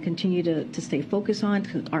president's going to continue to stay focused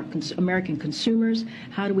on, our American consumers.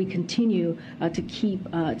 How do we continue to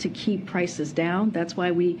keep prices down? That's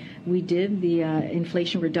why we did the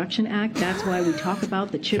Inflation Reduction Act. That's why we talk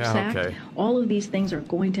about the CHIPS Act. All of these things are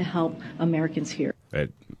going to help Americans here.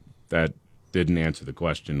 That didn't answer the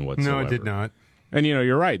question whatsoever. No, it did not. And,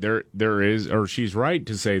 you're right. There is, or she's right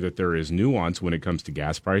to say that there is nuance when it comes to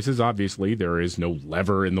gas prices. Obviously, there is no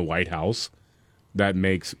lever in the White House that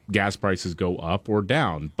makes gas prices go up or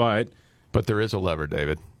down. But there is a lever,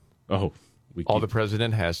 David. Oh. All the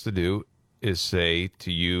president has to do is say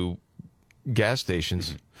to you gas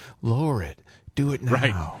stations, lower it. Do it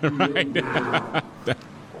now. Right.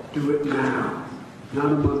 Do it now. Not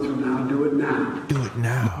a month from now. Do it now. Do it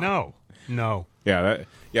now. No.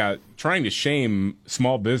 Yeah, trying to shame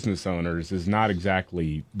small business owners is not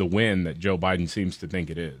exactly the win that Joe Biden seems to think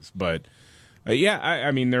it is. But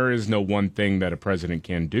I mean, there is no one thing that a president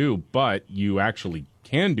can do, but you actually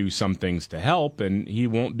can do some things to help, and he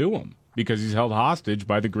won't do them because he's held hostage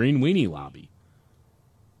by the green weenie lobby.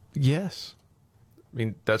 Yes. I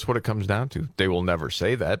mean, that's what it comes down to. They will never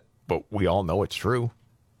say that, but we all know it's true.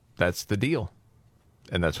 That's the deal.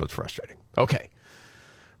 And that's what's frustrating. Okay.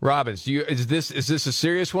 Robbins, is this a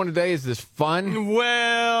serious one today? Is this fun?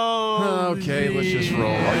 Well, okay, let's just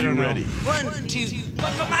roll. Are you ready? 1, 2,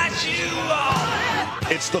 buckle my shoe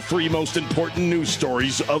on. It's the 3 most important news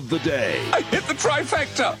stories of the day. I hit the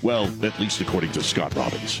trifecta. Well, at least according to Scott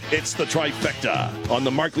Robbins. It's the trifecta on the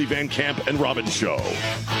Markley, Van Camp, and Robbins Show.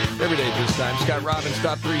 Every day at this time, Scott Robbins'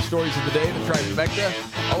 top 3 stories of the day, the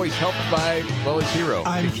trifecta, always helped by, his hero.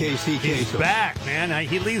 I'm Casey Kasem. He's back, man.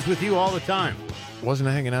 He leaves with you all the time. Wasn't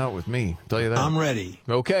hanging out with me, I'll tell you that. I'm ready.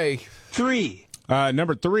 Okay. 3.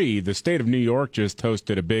 Number 3, the state of New York just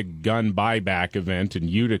hosted a big gun buyback event in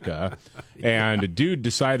Utica, and a dude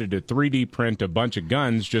decided to 3D print a bunch of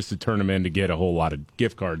guns just to turn them in to get a whole lot of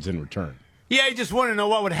gift cards in return. Yeah, he just wanted to know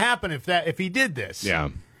what would happen if he did this. Yeah.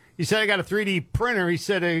 He said, I got a 3D printer. He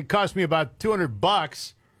said it cost me about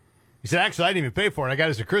 $200. He said, actually, I didn't even pay for it. I got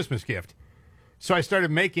it as a Christmas gift. So I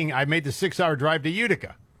made the 6-hour drive to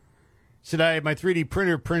Utica. Said my 3D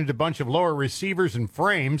printer printed a bunch of lower receivers and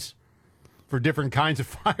frames for different kinds of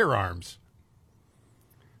firearms.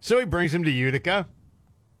 So he brings him to Utica,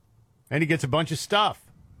 and he gets a bunch of stuff.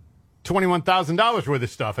 $21,000 worth of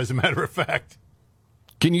stuff, as a matter of fact.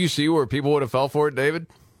 Can you see where people would have fell for it, David?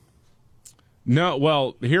 No,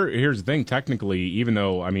 well, here's the thing. Technically, even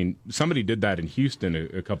though, I mean, somebody did that in Houston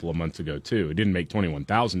a couple of months ago, too. It didn't make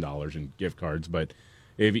 $21,000 in gift cards, but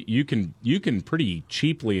if you can pretty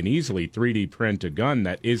cheaply and easily 3D print a gun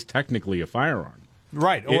that is technically a firearm.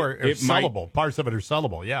 Right, or sellable. Parts of it are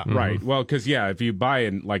sellable, yeah. Right. Mm-hmm. Well, because, if you buy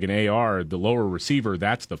an AR, the lower receiver,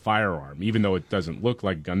 that's the firearm. Even though it doesn't look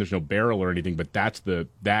like a gun, there's no barrel or anything, but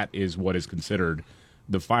that is what is considered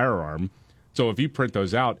the firearm. So if you print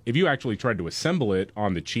those out, if you actually tried to assemble it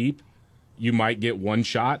on the cheap, you might get one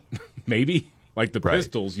shot, maybe. Like the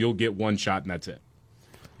pistols, you'll get one shot and that's it.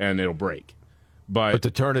 And it'll break. But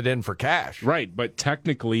to turn it in for cash. Right, but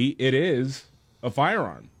technically it is a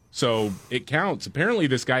firearm. So it counts. Apparently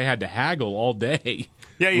this guy had to haggle all day.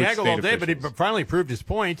 Yeah, he haggled all day, but he finally proved his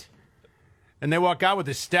point. And they walk out with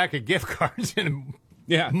a stack of gift cards and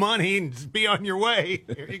money and just be on your way.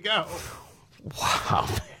 Here you go. Wow.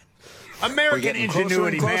 American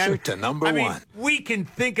ingenuity, man. To number one. We can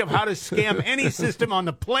think of how to scam any system on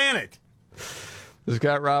the planet.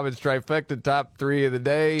 Scott Robbins trifecta, top 3 of the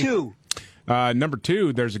day. 2. Number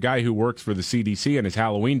 2, there's a guy who works for the CDC and his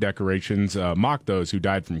Halloween decorations mock those who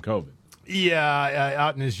died from COVID. Yeah,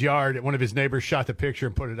 out in his yard, one of his neighbors shot the picture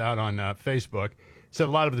and put it out on Facebook. Said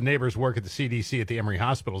a lot of the neighbors work at the CDC at the Emory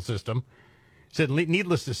Hospital System. Said,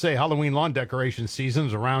 needless to say, Halloween lawn decoration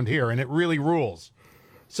season's around here, and it really rules.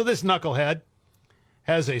 So this knucklehead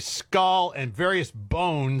has a skull and various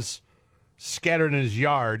bones scattered in his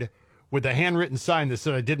yard with a handwritten sign that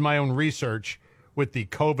said, I did my own research, with the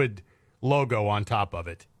COVID logo on top of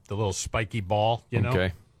it, the little spiky ball, you know?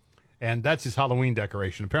 Okay. And that's his Halloween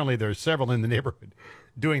decoration. Apparently there's several in the neighborhood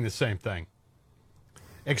doing the same thing.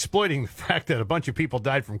 Exploiting the fact that a bunch of people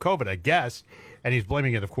died from COVID, I guess, and he's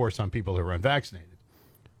blaming it, of course, on people who are unvaccinated.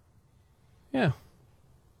 Yeah.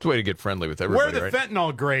 It's a way to get friendly with everybody, Where are the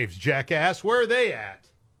fentanyl graves, jackass? Where are they at?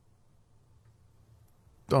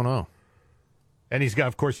 Don't know. And he's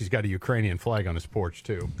got a Ukrainian flag on his porch,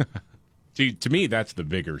 too. See, to me, that's the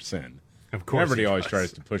bigger sin. Of course. Everybody always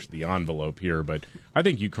tries to push the envelope here, but I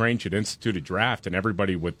think Ukraine should institute a draft, and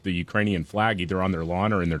everybody with the Ukrainian flag either on their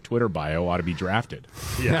lawn or in their Twitter bio ought to be drafted.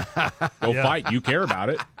 Yeah. Go fight. You care about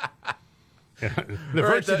it. Yeah.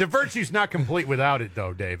 The virtue's not complete without it,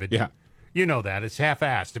 though, David. Yeah. You know that. It's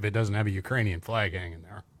half-assed if it doesn't have a Ukrainian flag hanging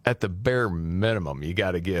there. At the bare minimum, you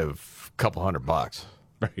got to give a couple $100.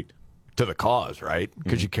 Right. To the cause, right?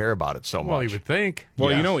 Because you care about it so much. Well, you would think.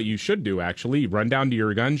 Well, you know what you should do, actually? Run down to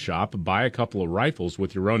your gun shop, buy a couple of rifles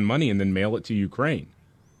with your own money, and then mail it to Ukraine.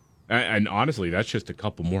 And honestly, that's just a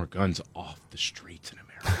couple more guns off the streets in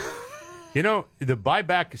America. You know, the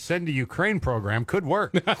buyback Send to Ukraine program could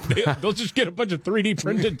work. They'll just get a bunch of 3D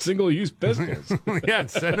printed single-use pistols. Yeah,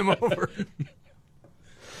 send them over.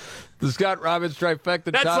 The Scott Robbins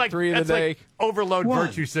trifecta, top 3 of the day. Like overload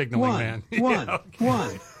virtue signaling, man.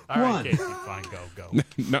 One. All right, Casey, fine, go.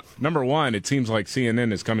 No, number 1, it seems like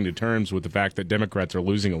CNN is coming to terms with the fact that Democrats are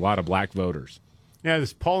losing a lot of black voters. Yeah,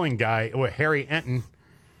 this polling guy, Harry Enton,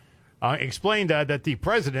 explained that the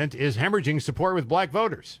president is hemorrhaging support with black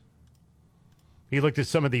voters. He looked at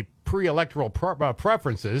some of the pre-electoral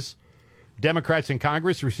preferences. Democrats in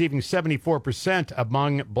Congress receiving 74%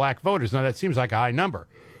 among black voters. Now, that seems like a high number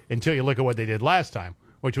until you look at what they did last time,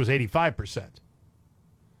 which was 85%.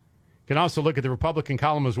 You can also look at the Republican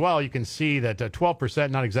column as well. You can see that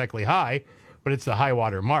 12%, not exactly high, but it's the high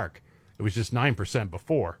water mark. It was just 9%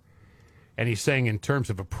 before. And he's saying in terms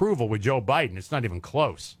of approval with Joe Biden, it's not even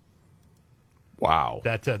close. Wow.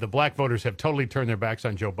 That the black voters have totally turned their backs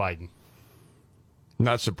on Joe Biden.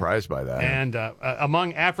 Not surprised by that. And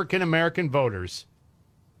among African-American voters,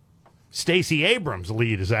 Stacey Abrams'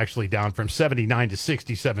 lead is actually down from 79 to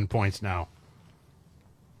 67 points now.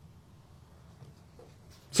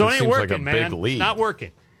 So it ain't working, like a man. big lead. Not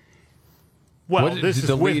working. Well, this is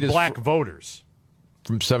with black voters.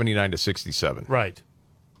 From 79 to 67. Right.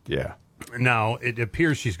 Yeah. Now, it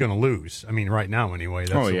appears she's going to lose. I mean, right now, anyway.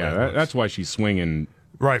 That's That's why she's swinging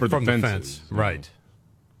right for from the the fences. fence. Right.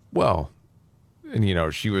 Well,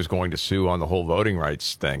 and, she was going to sue on the whole voting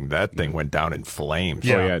rights thing. That thing went down in flames.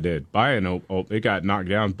 Yeah, it did. It got knocked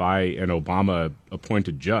down by an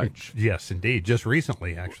Obama-appointed judge. Yes, indeed. Just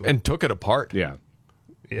recently, actually. And took it apart. Yeah.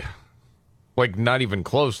 Yeah. Like, not even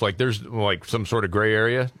close. Like, there's, like, some sort of gray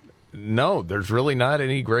area. No, there's really not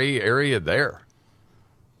any gray area there.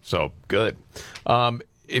 So, good.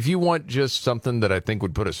 If you want just something that I think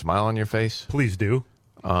would put a smile on your face. Please do.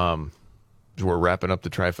 As we're wrapping up the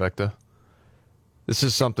trifecta. This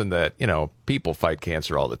is something that, people fight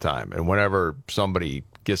cancer all the time. And whenever somebody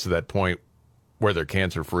gets to that point where they're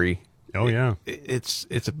cancer-free. Oh, yeah. It's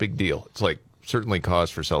a big deal. It's, like, certainly cause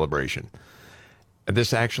for celebration. And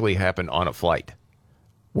this actually happened on a flight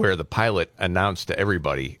where the pilot announced to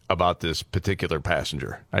everybody about this particular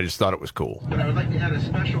passenger. I just thought it was cool. But I would like to add a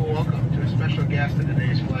special welcome to a special guest on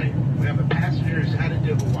today's flight. We have a passenger who's headed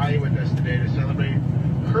to Hawaii with us today to celebrate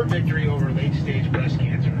her victory over late-stage breast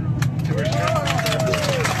cancer. To her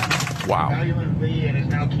wow. Valiantly and is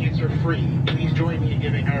now cancer-free. Please join me in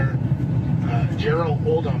giving her Gerald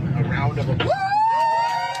Oldham a round of applause.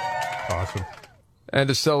 Awesome. And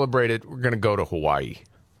to celebrate it, we're going to go to Hawaii.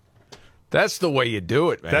 That's the way you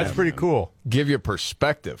do it, man. That's pretty cool. Give you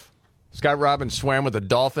perspective. Scott Robbins swam with a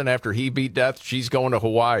dolphin after he beat death. She's going to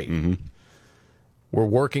Hawaii. Mm-hmm. We're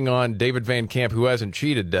working on David Van Camp, who hasn't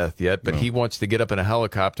cheated death yet, but he wants to get up in a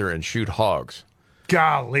helicopter and shoot hogs.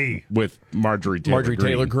 Golly. With Marjorie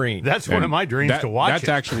Taylor Greene. That's one of my dreams to watch. That's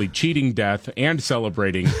actually cheating death and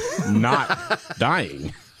celebrating not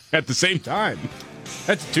dying at the same time.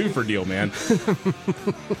 That's a two-for deal, man.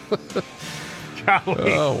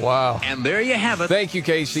 Oh, wow. And there you have it. Thank you,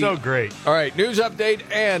 Casey. So great. All right, news update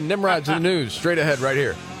and Nimrod's in the news. Straight ahead right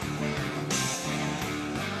here.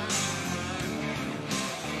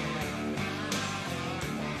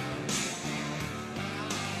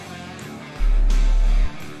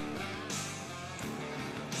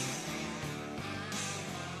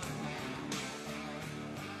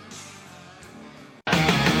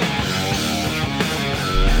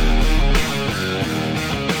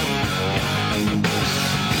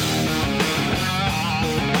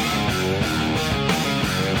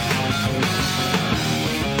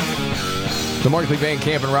 The Markley, Van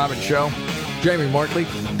Camp, and Robbins Show. Jamie Markley,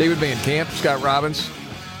 David Van Camp, Scott Robbins.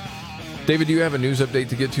 David, do you have a news update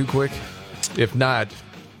to get to quick? If not,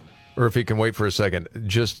 or if you can wait for a second,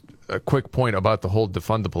 just a quick point about the whole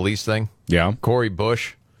defund the police thing. Yeah. Cori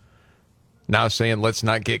Bush now saying let's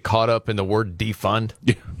not get caught up in the word defund.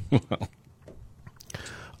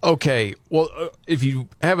 Okay, well, if you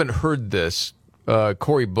haven't heard this,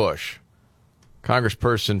 Cori Bush,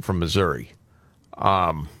 congressperson from Missouri,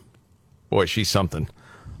 boy, she's something,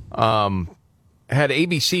 had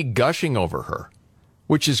ABC gushing over her,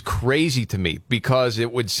 which is crazy to me because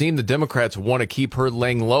it would seem the Democrats want to keep her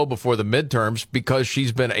laying low before the midterms because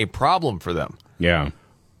she's been a problem for them. Yeah.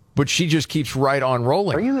 But she just keeps right on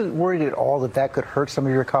rolling. Are you worried at all that that could hurt some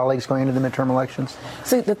of your colleagues going into the midterm elections?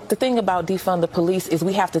 See, the thing about defund the police is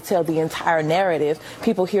we have to tell the entire narrative.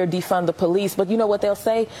 People hear defund the police, but you know what they'll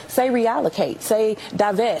say? Say reallocate, say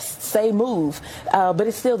divest, say move. But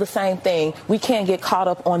it's still the same thing. We can't get caught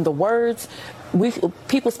up on the words.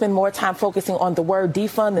 People spend more time focusing on the word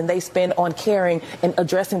defund than they spend on caring and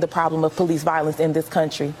addressing the problem of police violence in this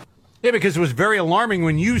country. Yeah, because it was very alarming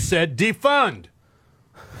when you said defund.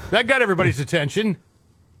 That got everybody's attention.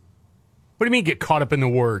 What do you mean get caught up in the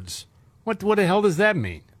words? What the hell does that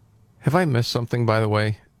mean? Have I missed something, by the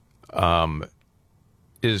way?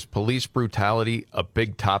 Is police brutality a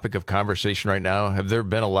big topic of conversation right now? Have there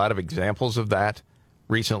been a lot of examples of that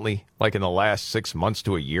recently, like in the last 6 months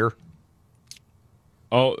to a year?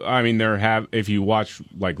 Oh, I mean, if you watch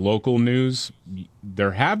like local news,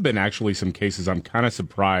 there have been actually some cases. I'm kind of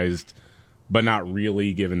surprised, but not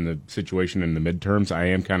really given the situation in the midterms. I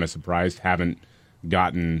am kind of surprised haven't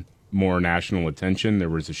gotten more national attention. There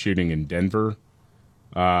was a shooting in Denver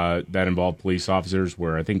that involved police officers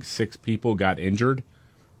where I think 6 people got injured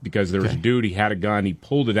because there was a dude, he had a gun, he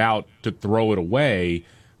pulled it out to throw it away.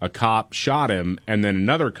 A cop shot him, and then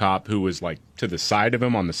another cop who was like to the side of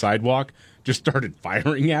him on the sidewalk just started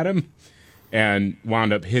firing at him and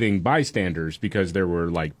wound up hitting bystanders because there were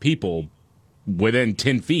like people within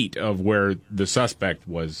 10 feet of where the suspect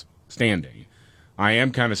was standing. I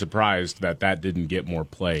am kind of surprised that didn't get more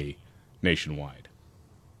play nationwide.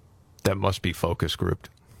 That must be focus grouped.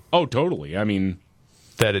 Oh, totally. I mean,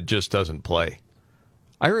 that it just doesn't play.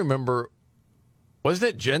 I remember, wasn't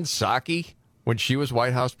it Jen Psaki when she was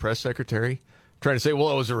White House press secretary trying to say,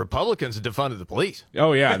 well, it was the Republicans that defunded the police?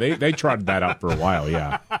 Oh, yeah. They trotted that up for a while,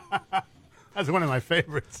 yeah. That's one of my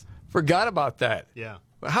favorites. Forgot about that. Yeah.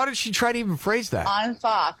 How did she try to even phrase that? On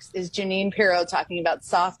Fox is Jeanine Pirro talking about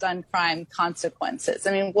soft on crime consequences.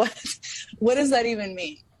 I mean, what does that even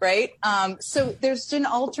mean, right? So there's an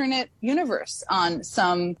alternate universe on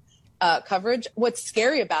some coverage. What's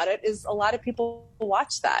scary about it is a lot of people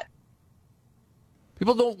watch that.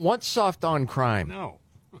 People don't want soft on crime. No.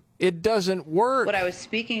 It doesn't work. What I was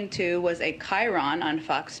speaking to was a chyron on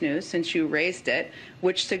Fox News, since you raised it,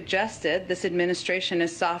 which suggested this administration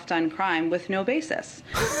is soft on crime with no basis.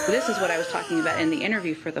 This is what I was talking about in the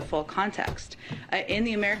interview for the full context. In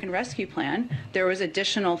the American Rescue Plan, there was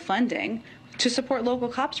additional funding to support local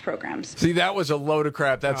cops programs. See, that was a load of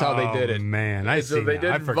crap. That's how they did it. Man, so they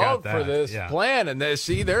didn't vote for this plan, and they're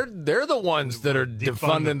the ones that are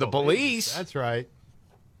defunding the police. That's right.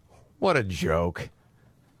 What a joke.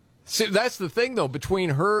 See, that's the thing, though.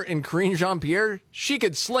 Between her and Karine Jean-Pierre, she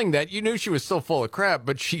could sling that. You knew she was still full of crap,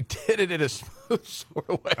 but she did it in a smooth sort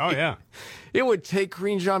of way. Oh, yeah. It would take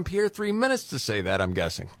Karine Jean-Pierre 3 minutes to say that, I'm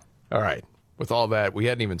guessing. All right. With all that, we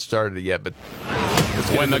hadn't even started it yet, but...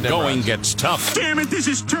 When the going gets tough... Damn it, this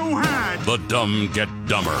is too hard! The dumb get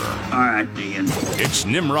dumber. All right, Dean. It's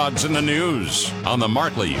Nimrod's in the News on the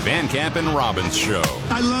Markley, Van Camp, and Robbins Show.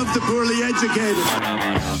 I love the poorly educated.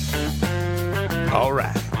 All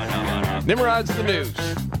right. Nimrod's in the News.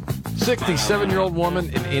 67-year-old woman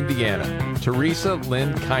in Indiana, Teresa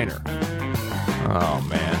Lynn Kiner. Oh,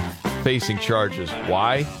 man. Facing charges.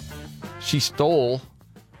 Why? She stole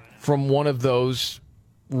from one of those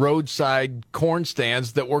roadside corn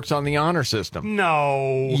stands that works on the honor system.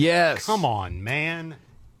 No. Yes. Come on, man.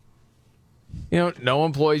 No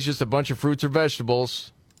employees, just a bunch of fruits or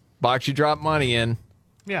vegetables. Box you drop money in.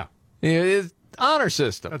 Yeah. It's honor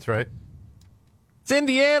system. That's right. It's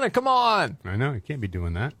Indiana. Come on. I know. You can't be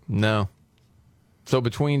doing that. No. So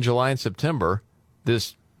between July and September,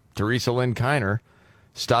 this Teresa Lynn Kiner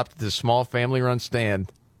stopped at this small family-run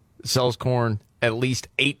stand that sells corn at least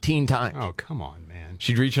 18 times. Oh, come on, man.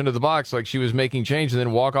 She'd reach into the box like she was making change and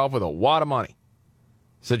then walk off with a wad of money.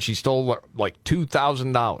 Said she stole like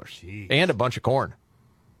 $2,000 and a bunch of corn.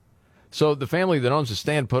 So the family that owns the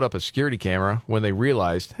stand put up a security camera when they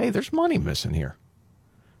realized, hey, there's money missing here.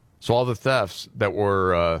 So all the thefts that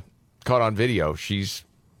were caught on video, she's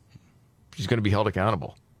going to be held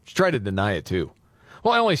accountable. She tried to deny it, too.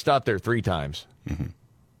 Well, I only stopped there 3 times. Mm-hmm.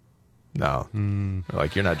 No.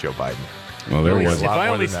 Like, you're not Joe Biden. Well, there was. If I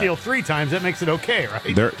only steal 3 times, that makes it okay,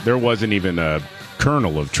 right? There wasn't even a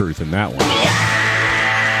kernel of truth in that one.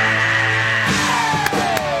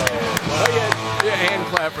 Hand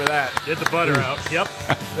clap for that. Get the butter out. Yep.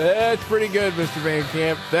 That's pretty good, Mr. Van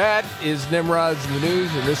Camp. That is Nimrod's in the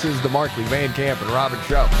News, and this is the Markley, Van Camp, and Robbins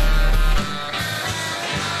Show.